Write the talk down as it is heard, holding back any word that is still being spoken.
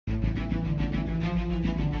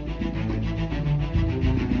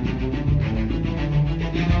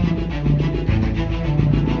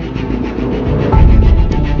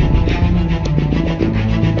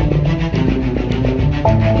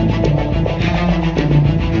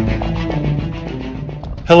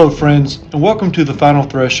Hello friends, and welcome to The Final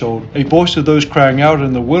Threshold, a voice of those crying out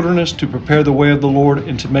in the wilderness to prepare the way of the Lord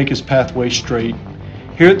and to make his pathway straight.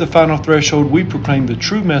 Here at The Final Threshold, we proclaim the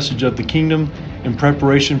true message of the kingdom in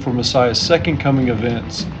preparation for Messiah's second coming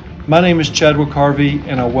events. My name is Chadwick Harvey,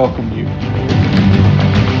 and I welcome you.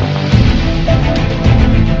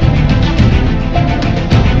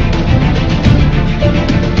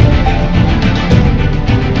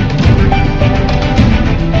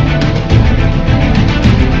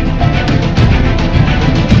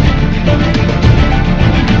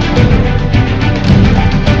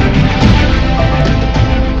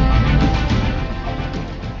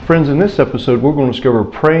 Friends, in this episode, we're going to discover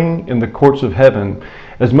praying in the courts of heaven.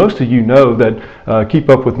 As most of you know that keep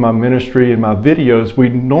up with my ministry and my videos, we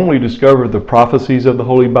normally discover the prophecies of the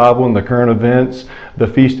Holy Bible and the current events, the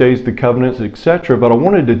feast days, the covenants, etc. But I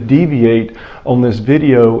wanted to deviate on this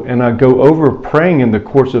video and I go over praying in the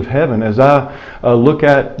courts of heaven. As I look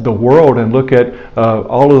at the world and look at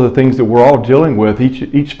all of the things that we're all dealing with,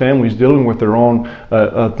 each family is dealing with their own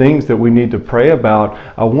things that we need to pray about.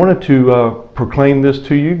 I wanted to proclaim this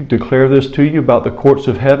to you, declare this to you about the courts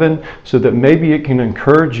of heaven, so that maybe it can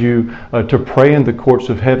encourage you to pray in the courts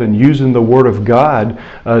of heaven, using the Word of God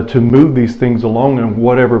to move these things along in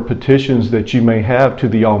whatever petitions that you may have to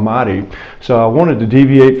the Almighty. So I wanted to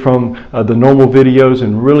deviate from the normal videos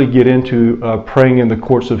and really get into praying in the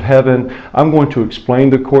courts of heaven. I'm going to explain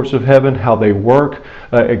the courts of heaven, how they work,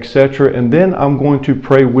 etc. And then I'm going to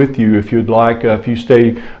pray with you if you'd like. If you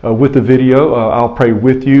stay with the video, I'll pray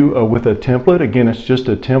with you with a template. Again, it's just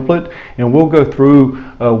a template, and we'll go through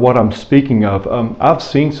what I'm speaking of. I've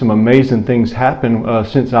seen some amazing things happen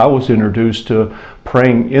since I was introduced to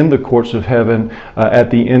praying in the courts of heaven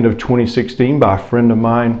at the end of 2016 by a friend of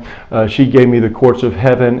mine. She gave me the courts of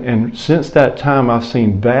heaven, and since that time I've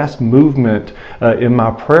seen vast movement in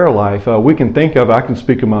my prayer life. We can think of, I can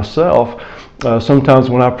speak of myself. Sometimes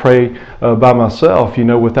when I pray by myself,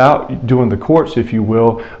 without doing the courts, if you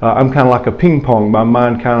will, I'm kind of like a ping pong. My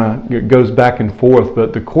mind kind of goes back and forth,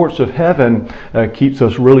 but the courts of heaven keeps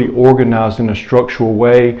us really organized in a structural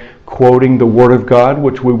way, quoting the Word of God,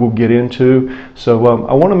 which we will get into. So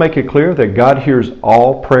I want to make it clear that God hears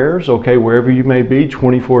all prayers, okay, wherever you may be,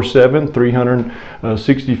 24/7,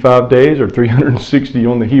 365 days, or 360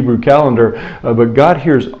 on the Hebrew calendar. But God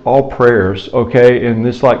hears all prayers, okay, and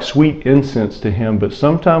it's like sweet incense to Him. But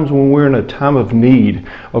sometimes when we're in a time of need,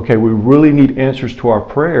 okay, we really need answers to our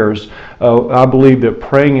prayers. I believe that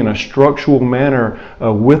praying in a structural manner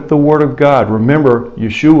with the Word of God. Remember,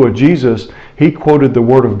 Yeshua, Jesus, He quoted the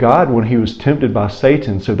Word of God when He was tempted by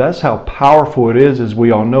Satan. So that's how powerful it is. As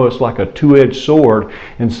we all know, it's like a two-edged sword,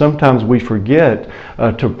 and sometimes we forget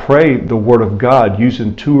to pray the Word of God,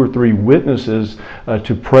 using 2 or 3 witnesses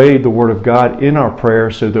to pray the Word of God in our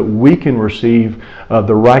prayer, so that we can receive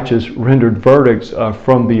the righteous rendered verdicts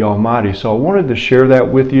from the Almighty. So I wanted to share that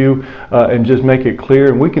with you and just make it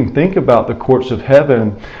clear, and we can think about the courts of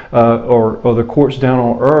heaven or the courts down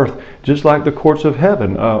on earth just like the courts of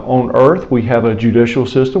heaven. On earth, we have a judicial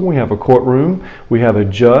system, we have a courtroom, we have a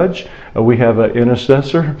judge, we have an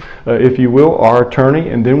intercessor, if you will, our attorney,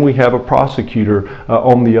 and then we have a prosecutor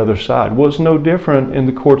on the other side. Well, it's no different in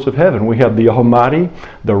the courts of heaven. We have the Almighty,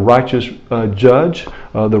 the righteous judge,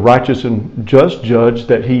 the righteous and just judge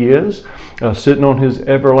that He is, sitting on His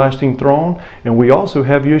everlasting throne. And we also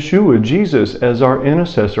have Yeshua, Jesus, as our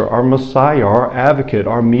intercessor, our Messiah, our advocate,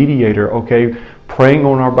 our mediator, okay, praying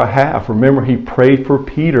on our behalf. Remember, He prayed for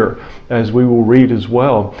Peter, as we will read as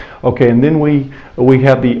well. Okay, and then we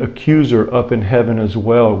have the accuser up in heaven as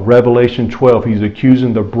well. Revelation 12, he's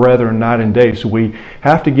accusing the brethren night and day. So we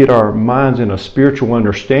have to get our minds in a spiritual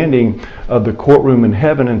understanding of the courtroom in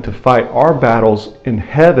heaven and to fight our battles in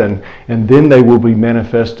heaven, and then they will be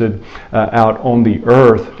manifested out on the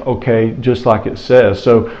earth, okay, just like it says.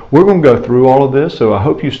 So we're going to go through all of this, so I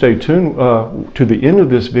hope you stay tuned to the end of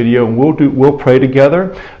this video, and we'll pray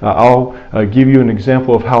together. I'll give you an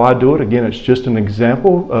example of how I do it. Again, it's just an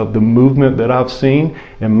example of the movement that I've seen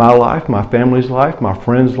in my life, my family's life, my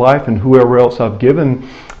friend's life, and whoever else I've given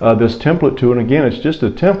this template to. And again, it's just a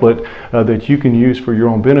template that you can use for your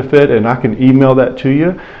own benefit, and I can email that to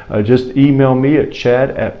you. Just email me at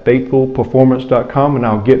chad@faithfulperformance.com, and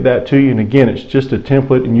I'll get that to you. And again, it's just a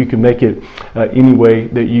template, and you can make it any way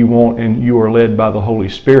that you want, and you are led by the Holy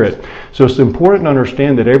Spirit. So it's important to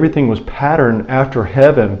understand that everything was patterned return after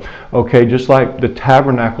heaven. Okay, just like the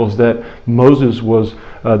tabernacles that Moses was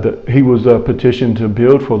petitioned to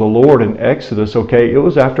build for the Lord in Exodus. Okay, it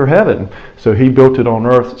was after heaven, so he built it on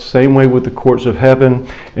earth. Same way with the courts of heaven.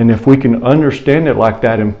 And if we can understand it like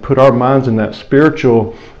that and put our minds in that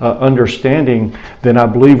spiritual understanding, then I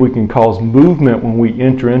believe we can cause movement when we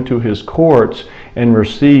enter into his courts and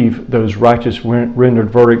receive those righteous rendered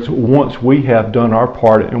verdicts once we have done our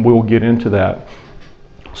part, and we'll get into that.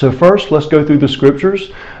 So first, let's go through the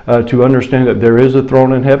scriptures to understand that there is a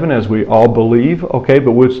throne in heaven, as we all believe, okay,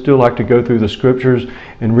 but we'd still like to go through the scriptures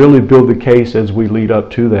and really build the case as we lead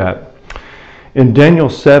up to that. In Daniel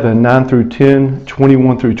 7, 9 through 10,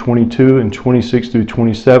 21 through 22, and 26 through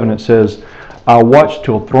 27, it says, I watched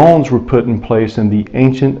till thrones were put in place, and the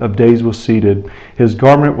Ancient of Days was seated. His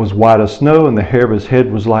garment was white as snow, and the hair of his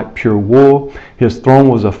head was like pure wool. His throne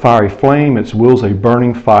was a fiery flame, its wheels a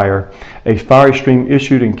burning fire. A fiery stream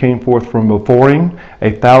issued and came forth from before him.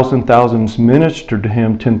 1,000 thousands ministered to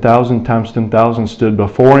him. 10,000 times 10,000 stood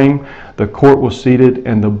before him. The court was seated,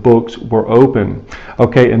 and the books were open.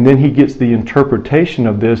 Okay, and then he gets the interpretation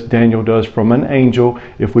of this, Daniel does, from an angel,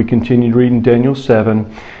 if we continue reading Daniel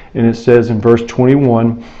 7. And it says in verse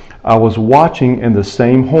 21, I was watching, and the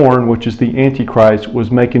same horn, which is the Antichrist,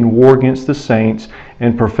 was making war against the saints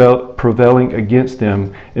and prevailing against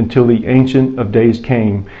them until the Ancient of Days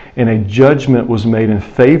came. And a judgment was made in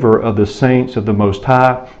favor of the saints of the Most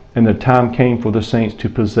High, and the time came for the saints to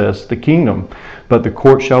possess the kingdom. But the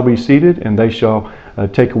court shall be seated, and they shall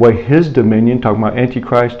take away his dominion, talking about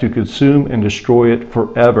Antichrist, to consume and destroy it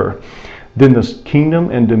forever. Then the kingdom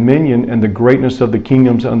and dominion and the greatness of the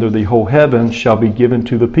kingdoms under the whole heaven shall be given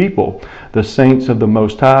to the people, the saints of the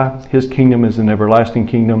Most High. His kingdom is an everlasting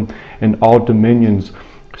kingdom, and all dominions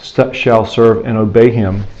shall serve and obey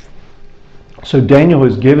him. So Daniel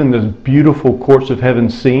is given this beautiful courts of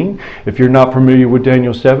heaven scene. If you're not familiar with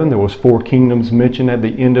Daniel 7, there was 4 kingdoms mentioned at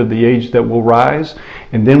the end of the age that will rise.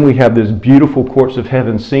 And then we have this beautiful courts of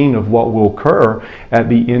heaven scene of what will occur at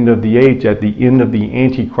the end of the age, at the end of the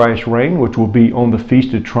Antichrist reign, which will be on the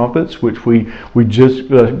Feast of Trumpets, which we just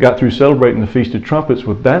got through celebrating the Feast of Trumpets.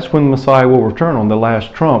 That's when Messiah will return on the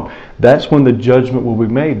last trump. That's when the judgment will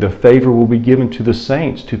be made. The favor will be given to the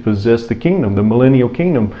saints to possess the kingdom, the millennial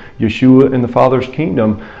kingdom, Yeshua and the Father's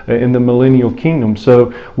kingdom in the millennial kingdom.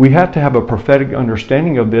 So we have to have a prophetic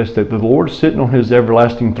understanding of this, that the Lord is sitting on his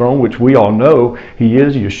everlasting throne, which we all know he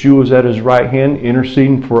is. Yeshua is at his right hand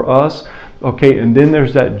interceding for us. Okay, and then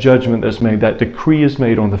there's that judgment that's made. That decree is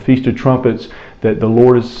made on the Feast of Trumpets that the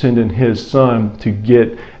Lord is sending his Son to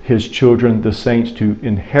get his children, the saints, to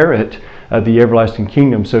inherit the everlasting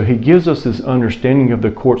kingdom. So he gives us this understanding of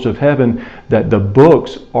the courts of heaven, that the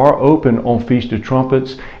books are open on Feast of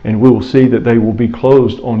Trumpets, and we will see that they will be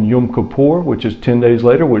closed on Yom Kippur, which is 10 days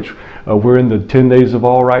later, which we're in the 10 days of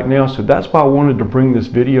all right now. So that's why I wanted to bring this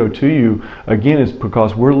video to you. Again, it's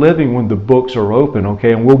because we're living when the books are open,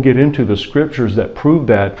 okay? And we'll get into the scriptures that prove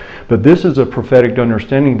that. But this is a prophetic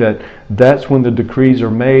understanding that that's when the decrees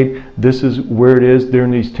are made. This is where it is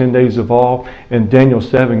during these 10 days of all. And Daniel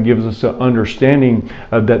 7 gives us an understanding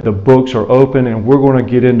that the books are open. And we're going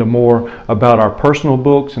to get into more about our personal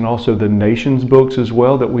books and also the nation's books as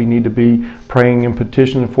well that we need to be praying and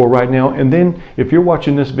petitioning for right now. And then if you're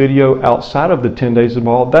watching this video outside of the 10 days of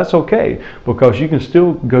all, that's okay, because you can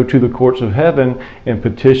still go to the courts of heaven and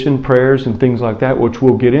petition prayers and things like that, which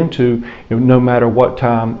we'll get into no matter what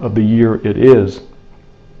time of the year it is.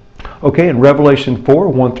 Okay, in Revelation 4,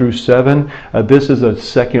 1 through 7, this is a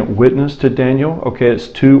second witness to Daniel. Okay, it's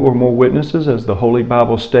 2 or more witnesses, as the Holy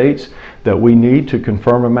Bible states, that we need to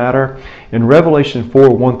confirm a matter. In Revelation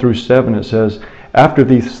 4, 1 through 7, it says, After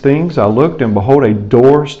these things I looked, and behold, a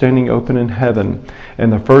door standing open in heaven.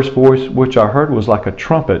 And the first voice which I heard was like a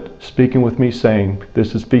trumpet, speaking with me, saying,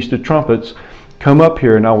 This is Feast of Trumpets. Come up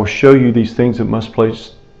here, and I will show you these things that must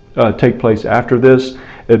take place after this.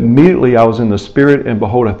 Immediately I was in the Spirit, and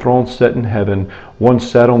behold, a throne set in heaven. One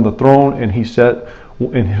sat on the throne, and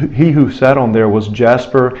he who sat on there was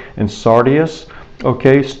jasper and sardius,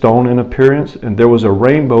 okay, stone in appearance, and there was a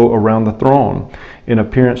rainbow around the throne, in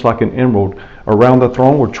appearance like an emerald. Around the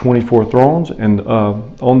throne were 24 thrones, and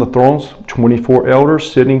on the thrones 24 elders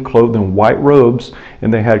sitting, clothed in white robes,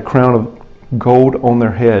 and they had crown of gold on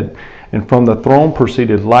their head. And from the throne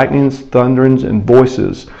proceeded lightnings, thunderings, and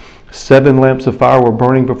voices. 7 lamps of fire were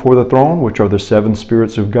burning before the throne, which are the 7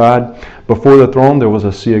 spirits of God. Before the throne there was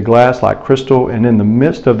a sea of glass like crystal, and in the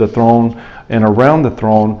midst of the throne and around the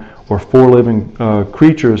throne or four living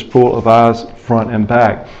creatures full of eyes front and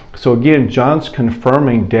back. So again, John's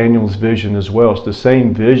confirming Daniel's vision as well. It's the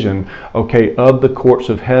same vision, okay, of the courts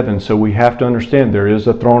of heaven. So we have to understand there is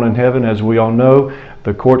a throne in heaven, as we all know,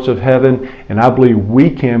 the courts of heaven, and I believe we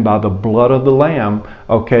can, by the blood of the Lamb,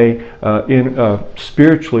 okay,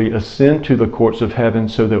 spiritually ascend to the courts of heaven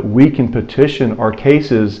so that we can petition our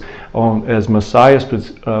cases on, as Messiah's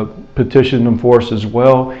petitioned them for us as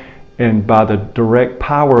well, and by the direct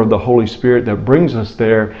power of the Holy Spirit that brings us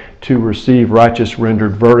there to receive righteous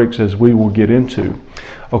rendered verdicts, as we will get into.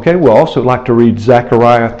 Okay, we'll also like to read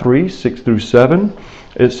Zechariah 3, 6 through 7.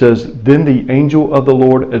 It says, "Then the angel of the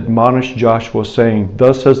Lord admonished Joshua, saying,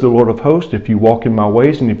 Thus says the Lord of hosts, if you walk in my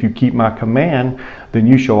ways, and if you keep my command, then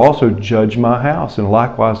you shall also judge my house, and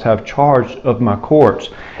likewise have charge of my courts.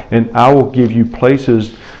 And I will give you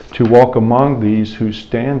places to walk among these who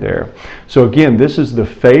stand there." So again, this is the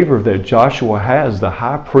favor that Joshua has, the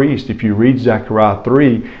high priest. If you read Zechariah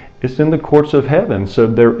 3, it's in the courts of heaven. So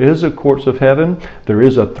there is a courts of heaven, there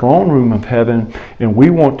is a throne room of heaven, and we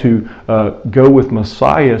want to go with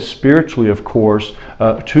Messiah spiritually, of course,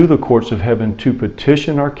 to the courts of heaven to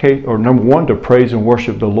petition our case, or number one, to praise and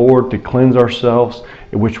worship the Lord, to cleanse ourselves,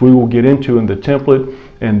 which we will get into in the template,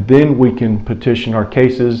 and then we can petition our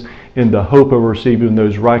cases in the hope of receiving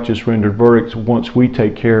those righteous rendered verdicts once we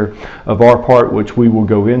take care of our part, which we will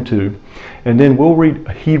go into. And then we'll read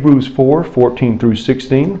Hebrews 4, 14 through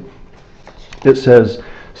 16. It says,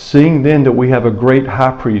 "Seeing then that we have a great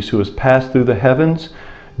high priest who has passed through the heavens,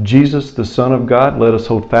 Jesus the Son of God, let us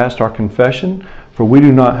hold fast our confession. For we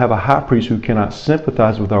do not have a high priest who cannot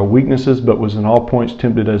sympathize with our weaknesses, but was in all points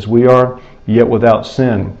tempted as we are, yet without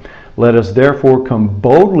sin. Let us therefore come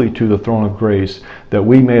boldly to the throne of grace, that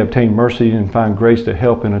we may obtain mercy and find grace to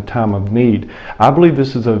help in a time of need." I believe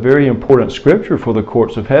this is a very important scripture for the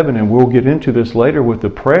courts of heaven, and we'll get into this later with the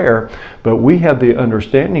prayer, but we have the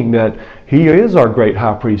understanding that He is our great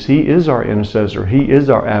high priest. He is our intercessor. He is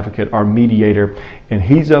our advocate, our mediator, and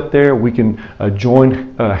He's up there. We can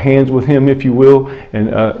join hands with Him, if you will, and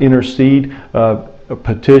intercede,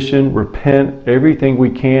 petition, repent, everything we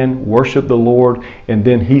can, worship the Lord, and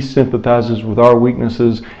then He sympathizes with our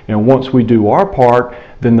weaknesses. And once we do our part,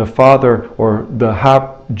 then the Father, or the high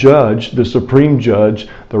judge, the supreme judge,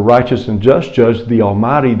 the righteous and just judge, the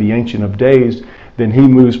Almighty, the Ancient of Days, then He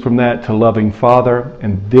moves from that to loving Father,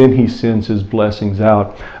 and then He sends His blessings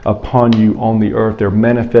out upon you on the earth. They're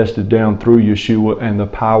manifested down through Yeshua and the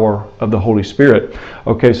power of the Holy Spirit.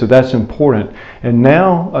 Okay, so that's important. And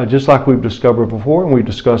now, just like we've discovered before and we've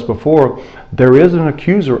discussed before, there is an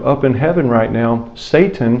accuser up in heaven right now,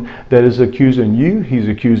 Satan, that is accusing you, he's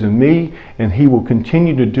accusing me, and he will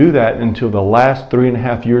continue to do that until the last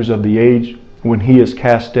 3.5 years of the age, when he is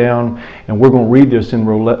cast down. And we're going to read this in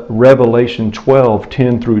Revelation 12,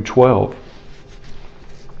 10 through 12.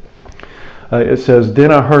 It says,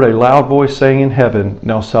 "Then I heard a loud voice saying in heaven,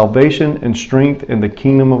 Now salvation and strength and the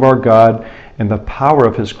kingdom of our God and the power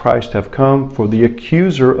of His Christ have come, for the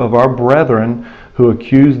accuser of our brethren, who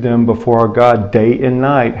accused them before our God day and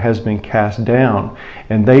night, has been cast down.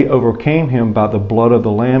 And they overcame him by the blood of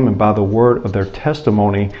the Lamb and by the word of their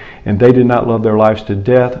testimony, and they did not love their lives to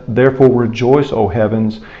death. Therefore rejoice, O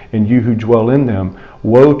heavens, and you who dwell in them.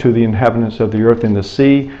 Woe to the inhabitants of the earth and the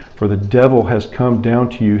sea, for the devil has come down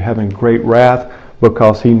to you, having great wrath,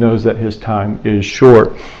 because he knows that his time is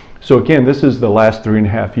short." So again, this is the last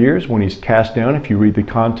 3.5 years when he's cast down, if you read the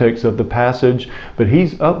context of the passage. But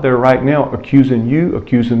he's up there right now accusing you,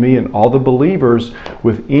 accusing me, and all the believers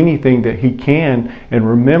with anything that he can. And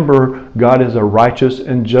remember, God is a righteous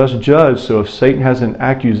and just judge. So if Satan has an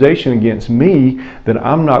accusation against me, then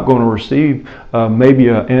I'm not going to receive maybe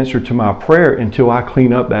an answer to my prayer until I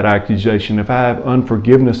clean up that accusation. If I have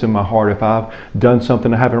unforgiveness in my heart, if I've done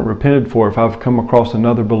something I haven't repented for, if I've come across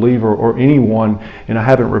another believer or anyone and I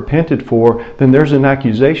haven't repented for, then there's an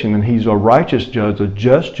accusation, and he's a righteous judge, a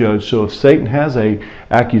just judge. So if Satan has a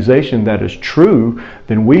accusation that is true,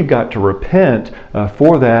 then we've got to repent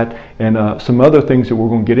for that, and some other things that we're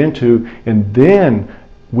going to get into, and then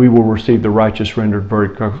we will receive the righteous rendered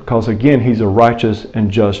verdict, because again, he's a righteous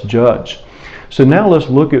and just judge. So now let's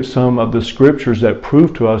look at some of the scriptures that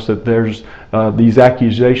prove to us that there's these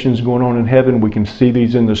accusations going on in heaven. We can see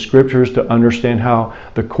these in the scriptures to understand how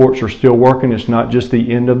the courts are still working. It's not just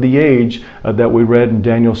the end of the age that we read in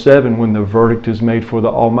Daniel 7, when the verdict is made for the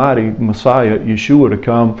Almighty Messiah, Yeshua, to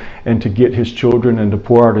come and to get His children and to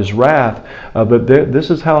pour out His wrath. But this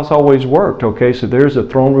is how it's always worked. Okay, so there's a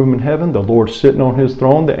throne room in heaven, the Lord sitting on His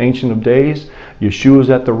throne, the Ancient of Days. Yeshua's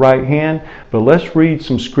at the right hand. But let's read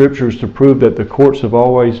some scriptures to prove that the courts have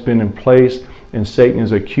always been in place and Satan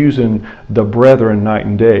is accusing the brethren night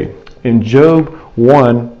and day. In Job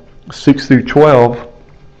 1, 6 through 12,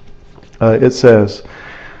 it says,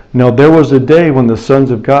 "Now there was a day when the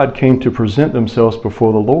sons of God came to present themselves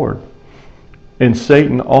before the Lord, and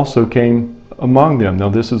Satan also came among them." Now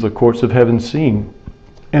this is the courts of heaven scene.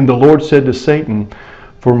 "And the Lord said to Satan,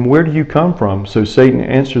 From where do you come from? So Satan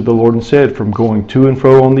answered the Lord and said, From going to and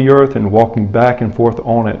fro on the earth and walking back and forth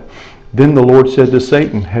on it. Then the Lord said to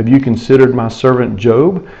Satan, Have you considered my servant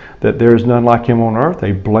Job, that there is none like him on earth,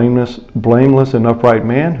 a blameless and upright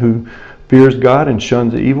man who fears God and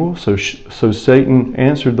shuns evil? So Satan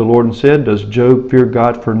answered the Lord and said, Does Job fear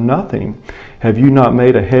God for nothing? Have you not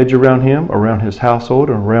made a hedge around him, around his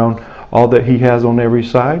household, and around all that he has on every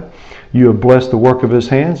side? You have blessed the work of his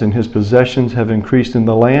hands, and his possessions have increased in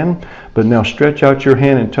the land. But now stretch out your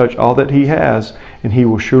hand and touch all that he has, and he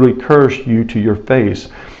will surely curse you to your face.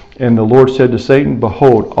 And the Lord said to Satan,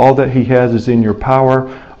 Behold, all that he has is in your power,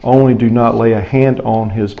 only do not lay a hand on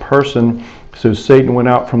his person. So Satan went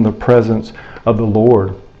out from the presence of the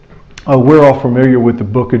Lord." We're all familiar with the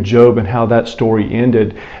book of Job and how that story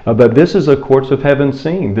ended, but this is a courts of heaven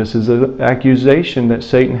scene. This is an accusation that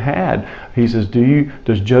Satan had. He says,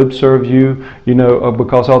 does Job serve you,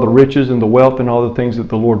 because all the riches and the wealth and all the things that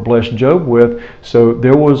the Lord blessed Job with? So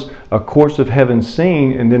there was a courts of heaven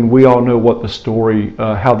scene, and then we all know what the story,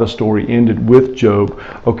 how the story ended with Job.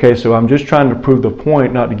 Okay, so I'm just trying to prove the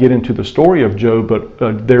point, not to get into the story of Job,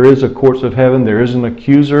 but there is a courts of heaven, there is an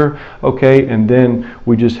accuser, okay, and then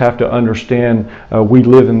we just have to understand we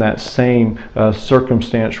live in that same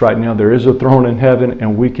circumstance right now. There is a throne in heaven,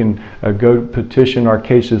 and we can go petition our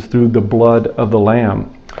cases through the blood of the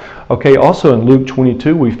Lamb. Okay, also in Luke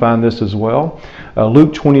 22 we find this as well.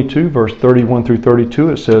 Luke 22 verse 31 through 32,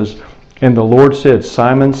 it says, "And the Lord said,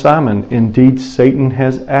 Simon, Simon, indeed Satan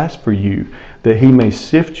has asked for you, that he may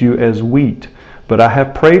sift you as wheat. But I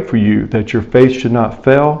have prayed for you, that your faith should not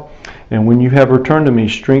fail. And when you have returned to me,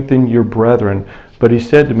 strengthen your brethren. But he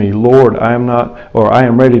said to me, Lord, I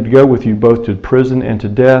am ready to go with you both to prison and to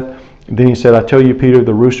death. Then he said, I tell you, Peter,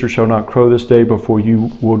 the rooster shall not crow this day before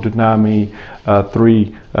you will deny me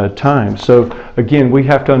 3 times." So again, we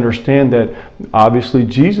have to understand that obviously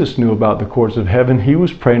Jesus knew about the courts of heaven. He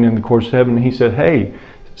was praying in the courts of heaven, and he said, hey,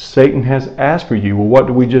 Satan has asked for you. Well, what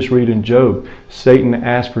did we just read in Job? Satan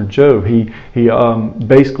asked for Job. He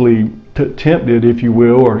basically tempted, if you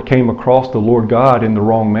will, or came across the Lord God in the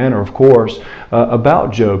wrong manner, of course,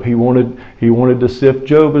 about Job. He wanted to sift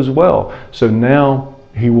Job as well. So now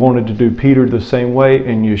he wanted to do Peter the same way,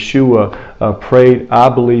 and Yeshua prayed, I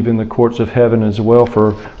believe, in the courts of heaven as well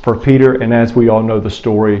for Peter. And as we all know the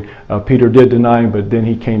story, Peter did deny him, but then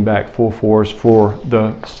he came back full force for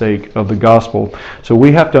the sake of the gospel. So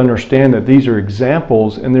we have to understand that these are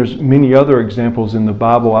examples, and there's many other examples in the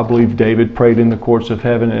Bible. I believe David prayed in the courts of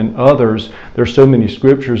heaven, and others. There's so many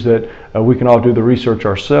scriptures that we can all do the research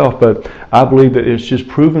ourselves, but I believe that it's just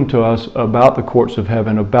proven to us about the courts of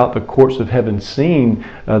heaven, about the courts of heaven scene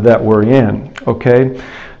that we're in. Okay,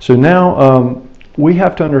 so now we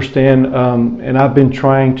have to understand, and I've been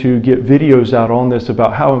trying to get videos out on this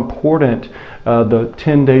about how important the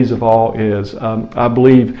 10 days of awe is. I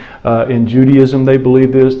believe in Judaism they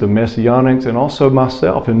believe this, the Messianics, and also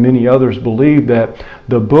myself and many others believe that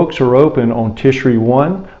the books are open on Tishri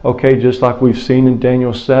 1, okay, just like we've seen in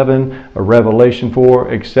Daniel 7, Revelation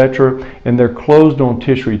 4, etc. And they're closed on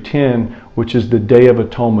Tishri 10, which is the Day of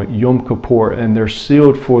Atonement, Yom Kippur, and they're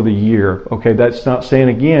sealed for the year. Okay, that's not saying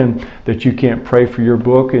again that you can't pray for your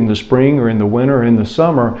book in the spring or in the winter or in the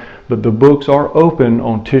summer, but the books are open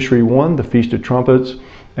on Tishri 1, the Feast of Trumpets,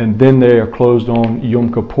 and then they are closed on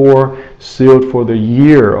Yom Kippur, sealed for the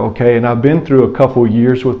year. Okay, and I've been through a couple of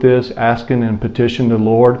years with this, asking and petitioning the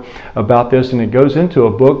Lord about this, and it goes into a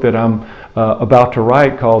book that I'm about to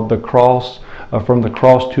write called The Cross, From the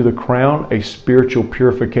Cross to the Crown, a spiritual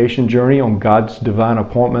purification journey on God's divine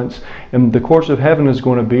appointments. And the courts of heaven is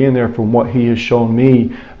going to be in there from what he has shown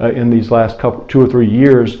me in these last 2 or 3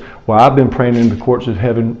 years, where I've been praying in the courts of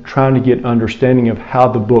heaven, trying to get understanding of how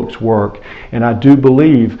the books work. And I do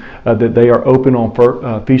believe that they are open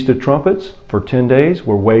on Feast of Trumpets for 10 days.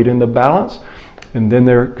 We're weighed in the balance. And then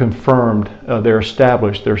they're confirmed, they're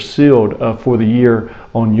established, they're sealed for the year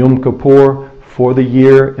on Yom Kippur, for the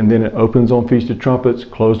year, and then it opens on Feast of Trumpets,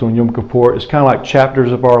 closed on Yom Kippur. It's kind of like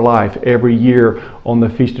chapters of our life every year on the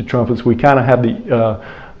Feast of Trumpets. We kind of have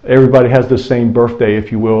everybody has the same birthday, if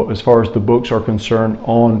you will, as far as the books are concerned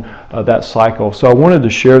on that cycle. So I wanted to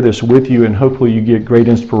share this with you, and hopefully you get great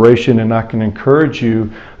inspiration, and I can encourage you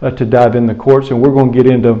to dive in the courts, and we're going to get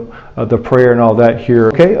into the prayer and all that here.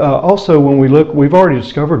 Okay, also when we look, we've already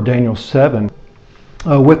discovered Daniel 7.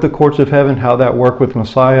 with the courts of heaven, how that worked with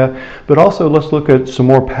Messiah. But also let's look at some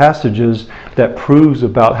more passages that proves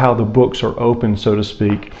about how the books are open, so to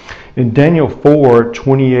speak. In Daniel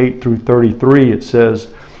 4:28 through 33, it says,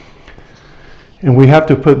 and we have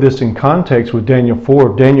to put this in context with Daniel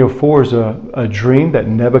 4. Daniel 4 is a dream that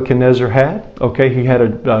Nebuchadnezzar had. Okay, he had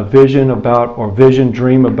a vision about, or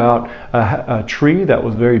dream about a tree that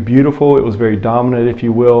was very beautiful. It was very dominant, if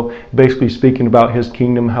you will, basically speaking about his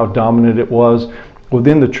kingdom, how dominant it was. Well,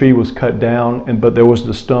 then the tree was cut down, but there was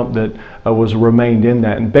the stump that was remained in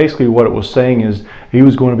that. And basically what it was saying is he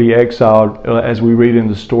was going to be exiled, as we read in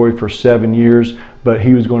the story, for 7 years, but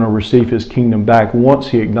he was going to receive his kingdom back once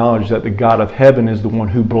he acknowledged that the God of heaven is the one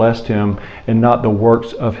who blessed him and not the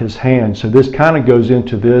works of his hand. So this kind of goes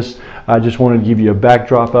into this. I just wanted to give you a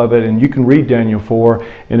backdrop of it, and you can read Daniel 4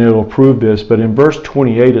 and it'll prove this. But in verse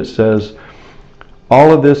 28 it says,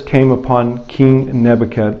 all of this came upon King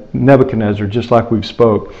Nebuchadnezzar, just like we've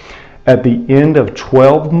spoke. At the end of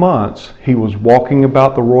 12 months, he was walking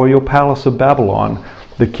about the royal palace of Babylon.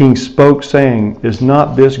 The king spoke, saying, is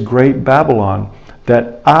not this great Babylon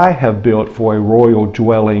that I have built for a royal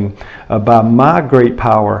dwelling by my great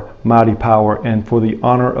power, mighty power, and for the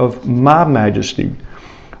honor of my majesty?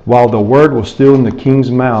 While the word was still in the king's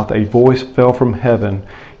mouth, a voice fell from heaven.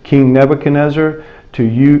 King Nebuchadnezzar, to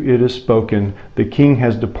you it is spoken, the king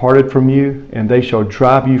has departed from you, and they shall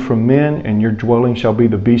drive you from men, and your dwelling shall be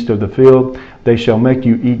the beast of the field. They shall make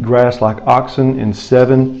you eat grass like oxen, and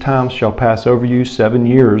 7 times shall pass over you 7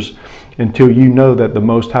 years, until you know that the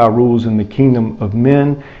Most High rules in the kingdom of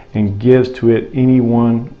men, and gives to it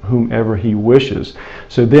anyone whomever he wishes.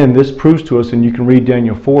 So then this proves to us, and you can read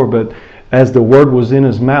Daniel 4, but as the word was in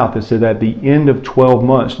his mouth, it said at the end of 12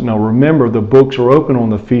 months. Now remember, the books are open on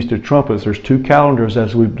the Feast of Trumpets. There's 2 calendars,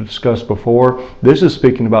 as we've discussed before. This is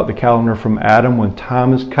speaking about the calendar from Adam, when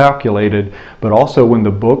time is calculated, but also when the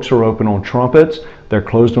books are open on trumpets. They're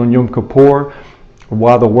closed on Yom Kippur.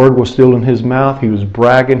 While the word was still in his mouth, he was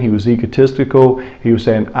bragging, he was egotistical, he was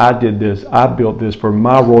saying, I did this, I built this for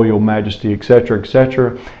my royal majesty, etc.,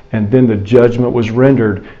 etc. And then the judgment was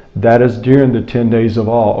rendered. That is during the 10 days of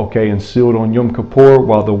awe, okay, and sealed on Yom Kippur.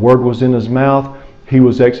 While the word was in his mouth, he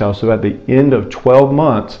was exiled. So at the end of 12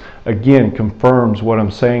 months, again, confirms what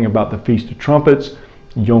I'm saying about the Feast of Trumpets,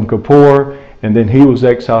 Yom Kippur, and then he was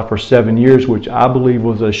exiled for 7 years, which I believe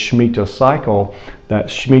was a Shemitah cycle, that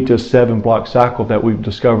Shemitah 7-block cycle that we've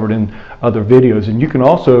discovered in other videos. And you can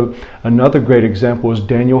also, another great example is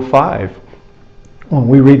Daniel 5. When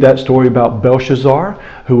we read that story about Belshazzar,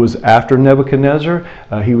 who was after Nebuchadnezzar,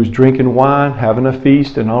 he was drinking wine, having a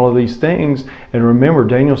feast, and all of these things. And remember,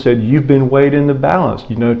 Daniel said, you've been weighed in the balance.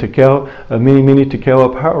 You know, tekel, many tekel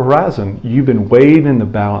up horizon. You've been weighed in the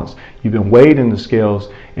balance. You've been weighed in the scales,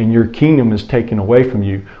 and your kingdom is taken away from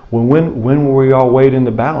you. Well, when were we all weighed in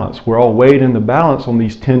the balance? We're all weighed in the balance on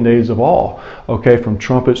these 10 days of awe, okay, from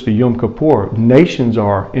trumpets to Yom Kippur. Nations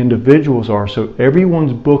are, individuals are, so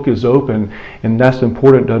everyone's book is open, and that's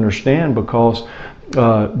important to understand, because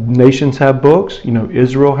nations have books. You know,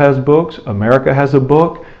 Israel has books, America has a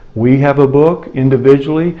book, we have a book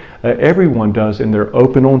individually, everyone does, and they're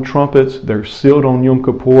open on trumpets, they're sealed on Yom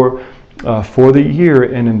Kippur for the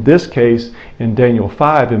year. And in this case, in Daniel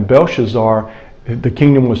 5, in Belshazzar, the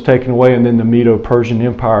kingdom was taken away, and then the Medo-Persian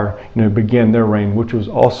Empire, began their reign, which was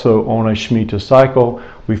also on a Shemitah cycle.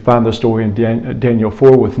 We find the story in Daniel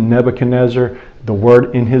 4 with Nebuchadnezzar, the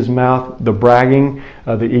word in his mouth, the bragging,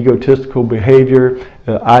 the egotistical behavior.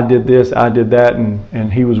 I did this, I did that,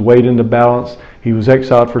 and he was weighed in the balance. He was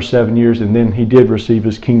exiled for 7 years, and then he did receive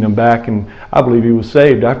his kingdom back, and I believe he was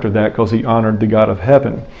saved after that because he honored the God of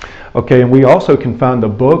heaven. Okay, and we also can find the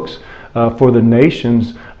books for the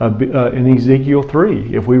nations in Ezekiel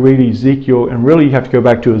 3. If we read Ezekiel, and really you have to go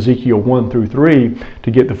back to Ezekiel 1 through 3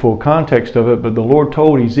 to get the full context of it, but the Lord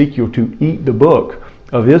told Ezekiel to eat the book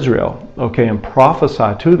of Israel, okay, and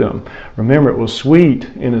prophesy to them. Remember, it was sweet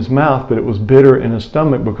in his mouth, but it was bitter in his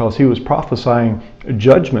stomach, because he was prophesying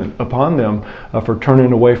judgment upon them for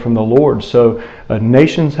turning away from the Lord. So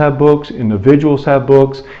nations have books, individuals have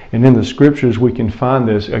books, and in the scriptures we can find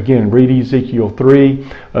this. Again, read Ezekiel 3,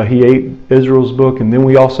 he ate Israel's book, and then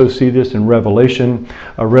we also see this in Revelation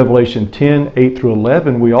 10, 8 through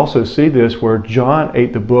 11. We also see this where John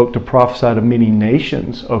ate the book to prophesy to many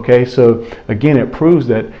nations. Okay, so again, it proves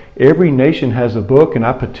that every nation has a book, and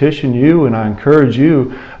I petition you and I encourage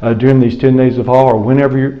you during these 10 days of awe, or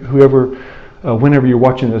whenever you're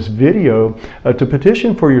watching this video, to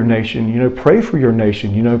petition for your nation. Pray for your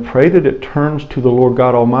nation. Pray that it turns to the Lord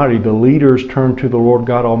God Almighty. The leaders turn to the Lord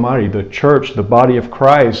God Almighty. The church, the body of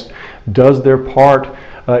Christ, does their part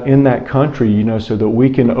in that country, so that we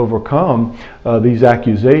can overcome these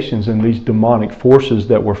accusations and these demonic forces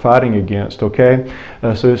that we're fighting against, okay?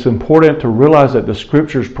 So it's important to realize that the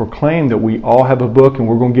scriptures proclaim that we all have a book, and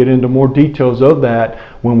we're going to get into more details of that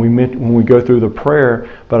when we go through the prayer.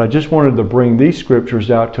 But I just wanted to bring these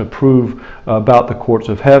scriptures out to prove about the courts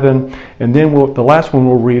of heaven. And then the last one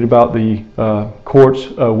we'll read about the courts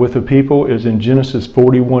with the people is in Genesis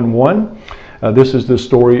 41:1. This is the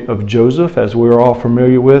story of Joseph, as we're all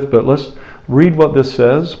familiar with, but let's read what this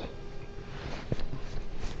says.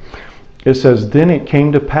 It says, "Then it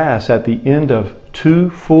came to pass at the end of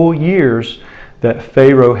 2 full years that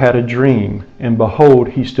Pharaoh had a dream, and behold,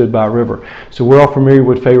 he stood by a river." So we're all familiar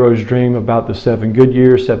with Pharaoh's dream about the 7 good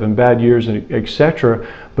years, 7 bad years, etc.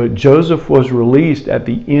 But Joseph was released at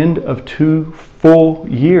the end of 2 full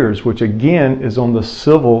years, which again is on the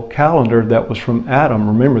civil calendar that was from Adam.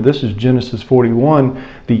 Remember, this is Genesis 41.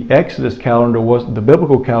 The Exodus calendar the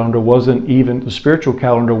biblical calendar wasn't even, the spiritual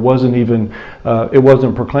calendar wasn't even, it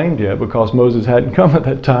wasn't proclaimed yet because Moses hadn't come at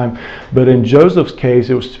that time. But in Joseph's case,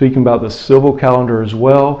 it was speaking about the civil calendar as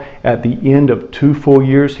well. At the end of 2 full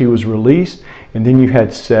years, he was released. And then you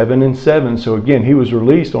had 7 and 7. So again, he was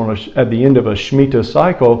released at the end of a Shemitah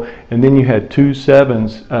cycle, and then you had 2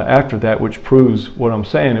 sevens after that, which proves what I'm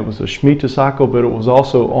saying. It was a Shemitah cycle, but it was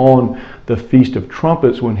also on the Feast of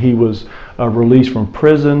Trumpets when he was released from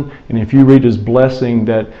prison. And if you read his blessing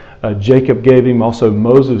that Jacob gave him, also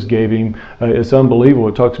Moses gave him, it's unbelievable.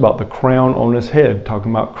 It talks about the crown on his head,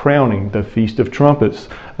 talking about crowning, the Feast of Trumpets,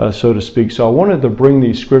 so to speak. So I wanted to bring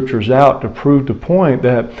these scriptures out to prove the point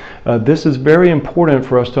that this is very important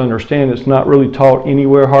for us to understand. It's not really taught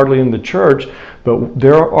anywhere, hardly in the church, but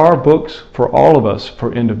there are books for all of us,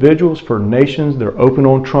 for individuals, for nations. They're open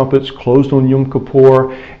on trumpets, closed on Yom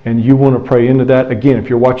Kippur, and you want to pray into that. Again, if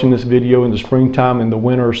you're watching this video in the springtime, in the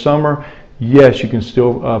winter or summer, yes, you can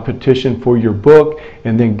still petition for your book,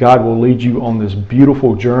 and then God will lead you on this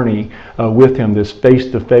beautiful journey with Him, this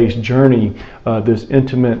face-to-face journey, this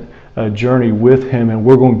intimate journey with Him, and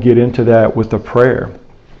we're going to get into that with the prayer.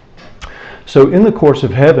 So in the course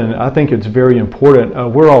of heaven, I think it's very important.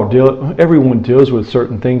 Everyone deals with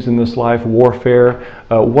certain things in this life, warfare,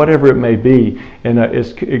 whatever it may be, and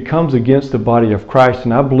it comes against the body of Christ.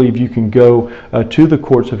 And I believe you can go to the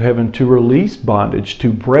courts of heaven to release bondage,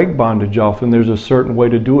 to break bondage off. And there's a certain way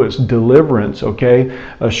to do it. It's deliverance, okay?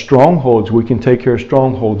 Strongholds, we can take care of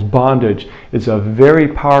strongholds, bondage. It's a very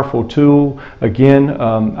powerful tool. Again,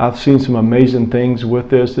 I've seen some amazing things with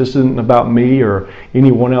this. This isn't about me or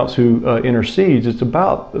anyone else who intercedes. It's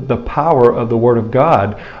about the power of the Word of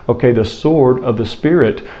God, okay, the sword of the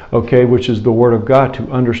Spirit, okay, which is the Word of God,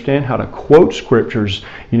 to understand how to quote scriptures,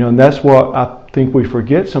 and that's what I think we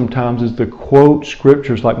forget sometimes, is to quote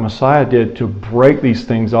scriptures like Messiah did to break these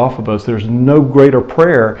things off of us. There's no greater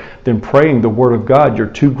prayer than praying the Word of God, your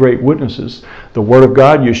 2 great witnesses. The Word of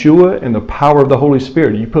God, Yeshua, and the power of the Holy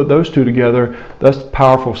Spirit. You put those 2 together, that's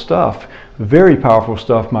powerful stuff. Very powerful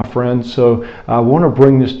stuff, my friends. So I want to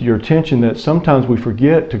bring this to your attention that sometimes we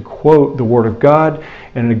forget to quote the Word of God.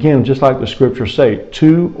 And again, just like the scriptures say,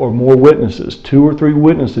 2 or more witnesses, 2 or 3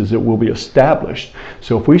 witnesses, it will be established.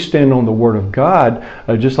 So if we stand on the Word of God,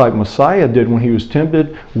 just like Messiah did when he was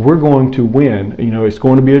tempted, we're going to win. It's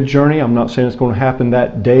going to be a journey. I'm not saying it's going to happen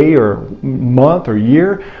that day or month or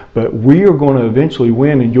year, but we are going to eventually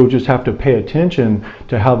win, and you'll just have to pay attention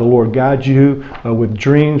to how the Lord guides you with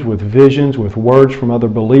dreams, with visions, with words from other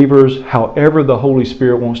believers, however the Holy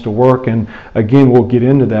Spirit wants to work. And again, we'll get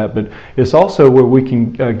into that, but it's also where we can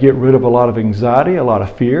get rid of a lot of anxiety, a lot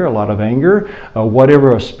of fear, a lot of anger,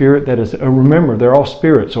 whatever a spirit that is. Remember, they're all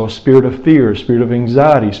spirits. So a spirit of fear, a spirit of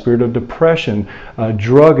anxiety, spirit of depression,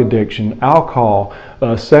 drug addiction, alcohol,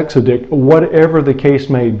 sex addiction, whatever the case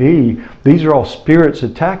may be, these are all spirits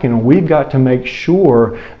attacking, and we've got to make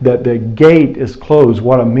sure that the gate is closed.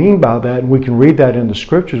 What I mean by that, and we can read that in the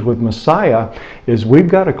scriptures with Messiah, is we've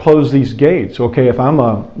got to close these gates. Okay, if I'm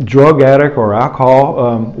a drug addict or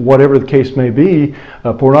alcohol, whatever the case may be,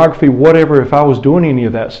 pornography, whatever, if I was doing any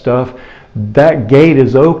of that stuff, that gate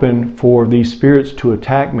is open for these spirits to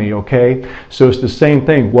attack me, okay? So it's the same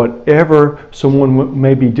thing, whatever someone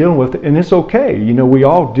may be dealing with, and it's okay. We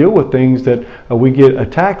all deal with things that we get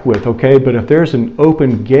attacked with, okay? But if there's an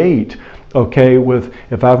open gate, okay,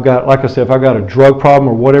 if I've got, like I said, if I've got a drug problem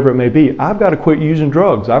or whatever it may be, I've got to quit using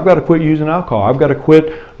drugs. I've got to quit using alcohol. I've got to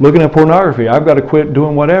quit looking at pornography. I've got to quit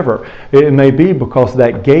doing whatever. It may be because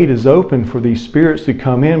that gate is open for these spirits to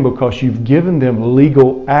come in because you've given them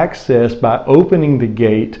legal access by opening the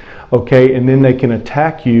gate, okay, and then they can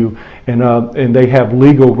attack you, and they have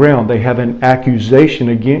legal ground. They have an accusation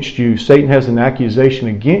against you. Satan has an accusation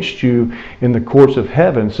against you in the courts of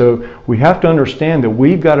heaven. So we have to understand that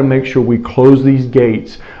we've got to make sure we close these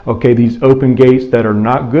gates, okay, these open gates that are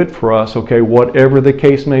not good for us, okay, whatever the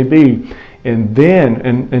case may be. And then,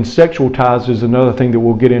 and sexual ties is another thing that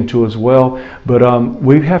we'll get into as well. But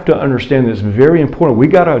we have to understand that it's very important. We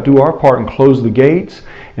got to do our part and close the gates,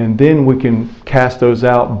 and then we can cast those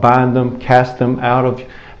out, bind them, cast them out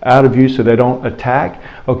of you so they don't attack.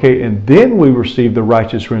 Okay, and then we receive the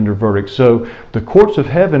righteous render verdict. So the courts of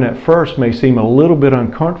heaven at first may seem a little bit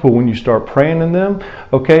uncomfortable when you start praying in them.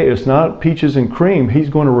 Okay, it's not peaches and cream. He's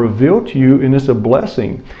going to reveal to you, and it's a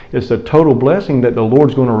blessing. It's a total blessing that the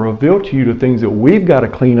Lord's going to reveal to you the things that we've got to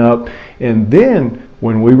clean up. And then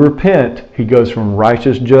when we repent, He goes from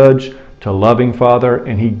righteous judge to loving Father,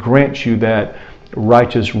 and He grants you that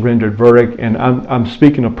righteous rendered verdict. And I'm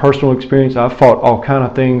speaking of personal experience. I've fought all kind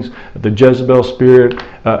of things, the Jezebel spirit,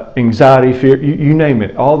 anxiety, fear, you name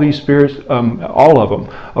it, all these spirits, all of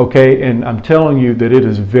them, okay? And I'm telling you that it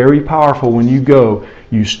is very powerful when you go,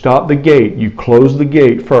 you stop the gate, you close the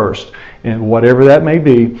gate first, and whatever that may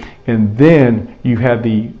be, and then you have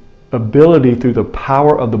the ability through the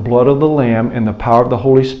power of the blood of the Lamb and the power of the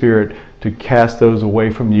Holy Spirit to cast those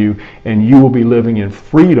away from you, and you will be living in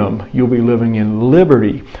freedom. You'll be living in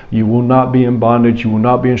liberty. You will not be in bondage. You will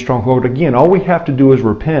not be in stronghold. Again, all we have to do is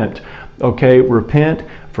repent. Okay, repent,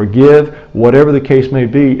 forgive, whatever the case may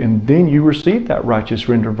be, and then you receive that righteous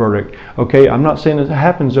render verdict. Okay, I'm not saying it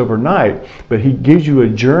happens overnight, but He gives you a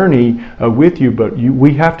journey with you, but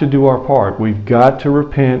we have to do our part. We've got to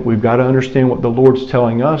repent. We've got to understand what the Lord's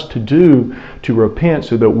telling us to do to repent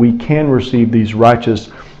so that we can receive these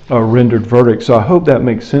righteous rendered verdict. So I hope that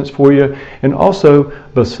makes sense for you. And also,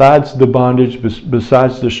 besides the bondage,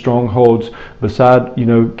 besides the strongholds, besides,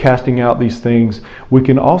 casting out these things, we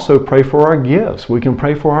can also pray for our gifts. We can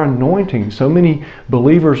pray for our anointings. So many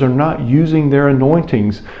believers are not using their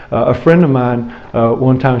anointings. A friend of mine,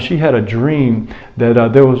 one time, she had a dream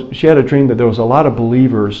that there was a lot of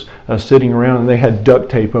believers sitting around, and they had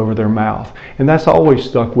duct tape over their mouth. And that's always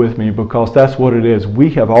stuck with me, because that's what it is. We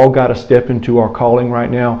have all got to step into our calling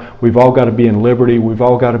right now. We've all got to be in liberty. We've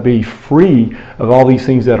all got to be free of all these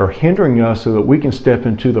things that are hindering us so that we can step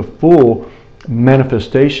into the full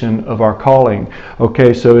manifestation of our calling.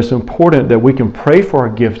 Okay, so it's important that we can pray for our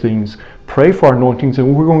giftings, pray for our anointings,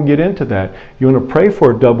 and we're going to get into that. You want to pray for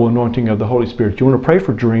a double anointing of the Holy Spirit. You want to pray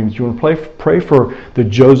for dreams. You want to pray for the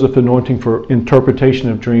Joseph anointing for interpretation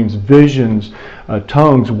of dreams, visions,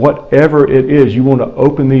 tongues, whatever it is. You want to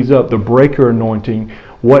open these up, the breaker anointing.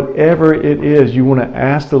 Whatever it is, you want to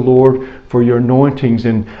ask the Lord for your anointings.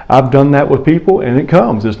 And I've done that with people, and it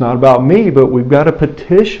comes. It's not about me, but we've got to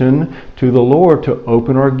petition to the Lord to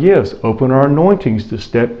open our gifts, open our anointings, to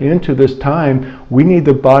step into this time. We need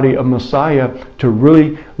the body of Messiah to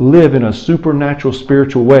really live in a supernatural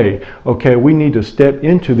spiritual way. Okay, we need to step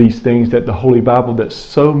into these things that the Holy Bible, that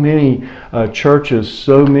so many churches,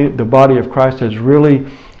 the body of Christ has really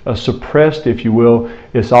suppressed, if you will.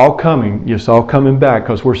 It's all coming. It's all coming back,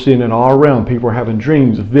 because we're seeing it all around. People are having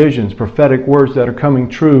dreams, visions, prophetic words that are coming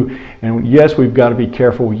true. And yes, we've got to be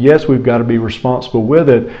careful. Yes, we've got to be responsible with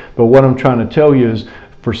it. But what I'm trying to tell you is,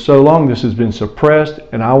 for so long this has been suppressed,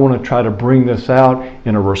 and I want to try to bring this out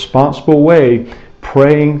in a responsible way,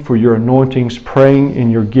 praying for your anointings, praying in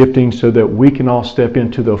your giftings, so that we can all step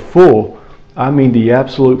into the full, I mean the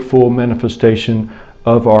absolute full manifestation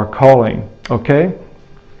of our calling. Okay?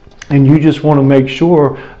 And you just want to make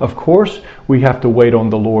sure, of course, we have to wait on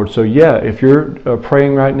the Lord. So yeah, if you're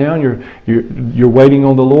praying right now and you're waiting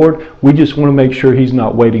on the Lord, we just want to make sure He's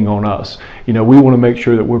not waiting on us. We want to make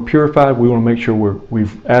sure that we're purified. We want to make sure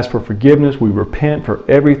we've asked for forgiveness. We repent for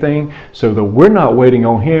everything, so that we're not waiting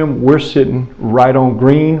on Him. We're sitting right on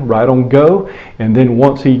green, right on go. And then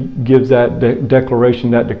once He gives that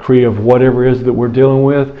declaration, that decree of whatever it is that we're dealing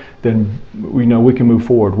with, then we know we can move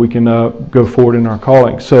forward. We can go forward in our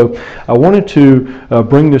calling. So I wanted to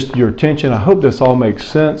bring this to your attention. I hope this all makes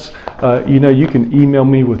sense. You can email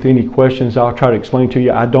me with any questions. I'll try to explain to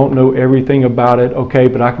you. I don't know everything about it, okay,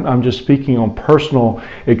 but I'm just speaking on personal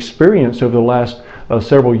experience over the last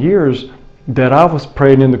several years, that I was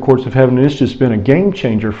praying in the courts of heaven, and it's just been a game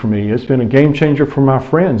changer for me. It's been a game changer for my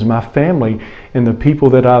friends, my family, and the people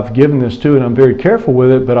that I've given this to, and I'm very careful with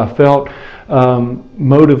it, but I felt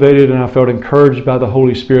motivated and I felt encouraged by the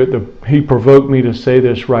Holy Spirit. He provoked me to say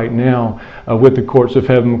this right now with the courts of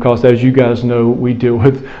heaven, because as you guys know, we deal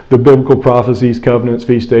with the biblical prophecies, covenants,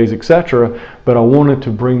 feast days, etc. But I wanted to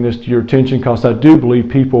bring this to your attention because I do believe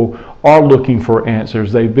people are looking for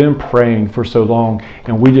answers. They've been praying for so long,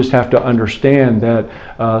 and we just have to understand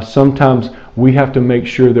that sometimes we have to make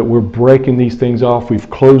sure that we're breaking these things off. We've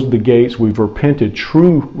closed the gates. We've repented,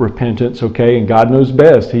 true repentance, okay? And God knows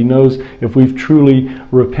best. He knows if we've truly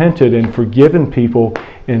repented and forgiven people,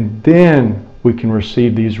 and then we can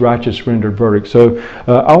receive these righteous rendered verdicts. So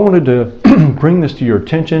I wanted to bring this to your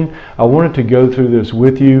attention. I wanted to go through this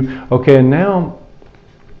with you. Okay, and now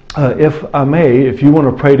if I may, if you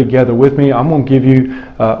want to pray together with me, I'm going to give you,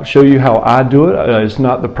 show you how I do it. It's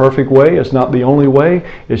not the perfect way. It's not the only way.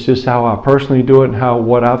 It's just how I personally do it and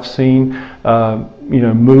what I've seen,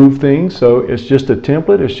 move things. So it's just a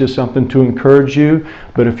template. It's just something to encourage you.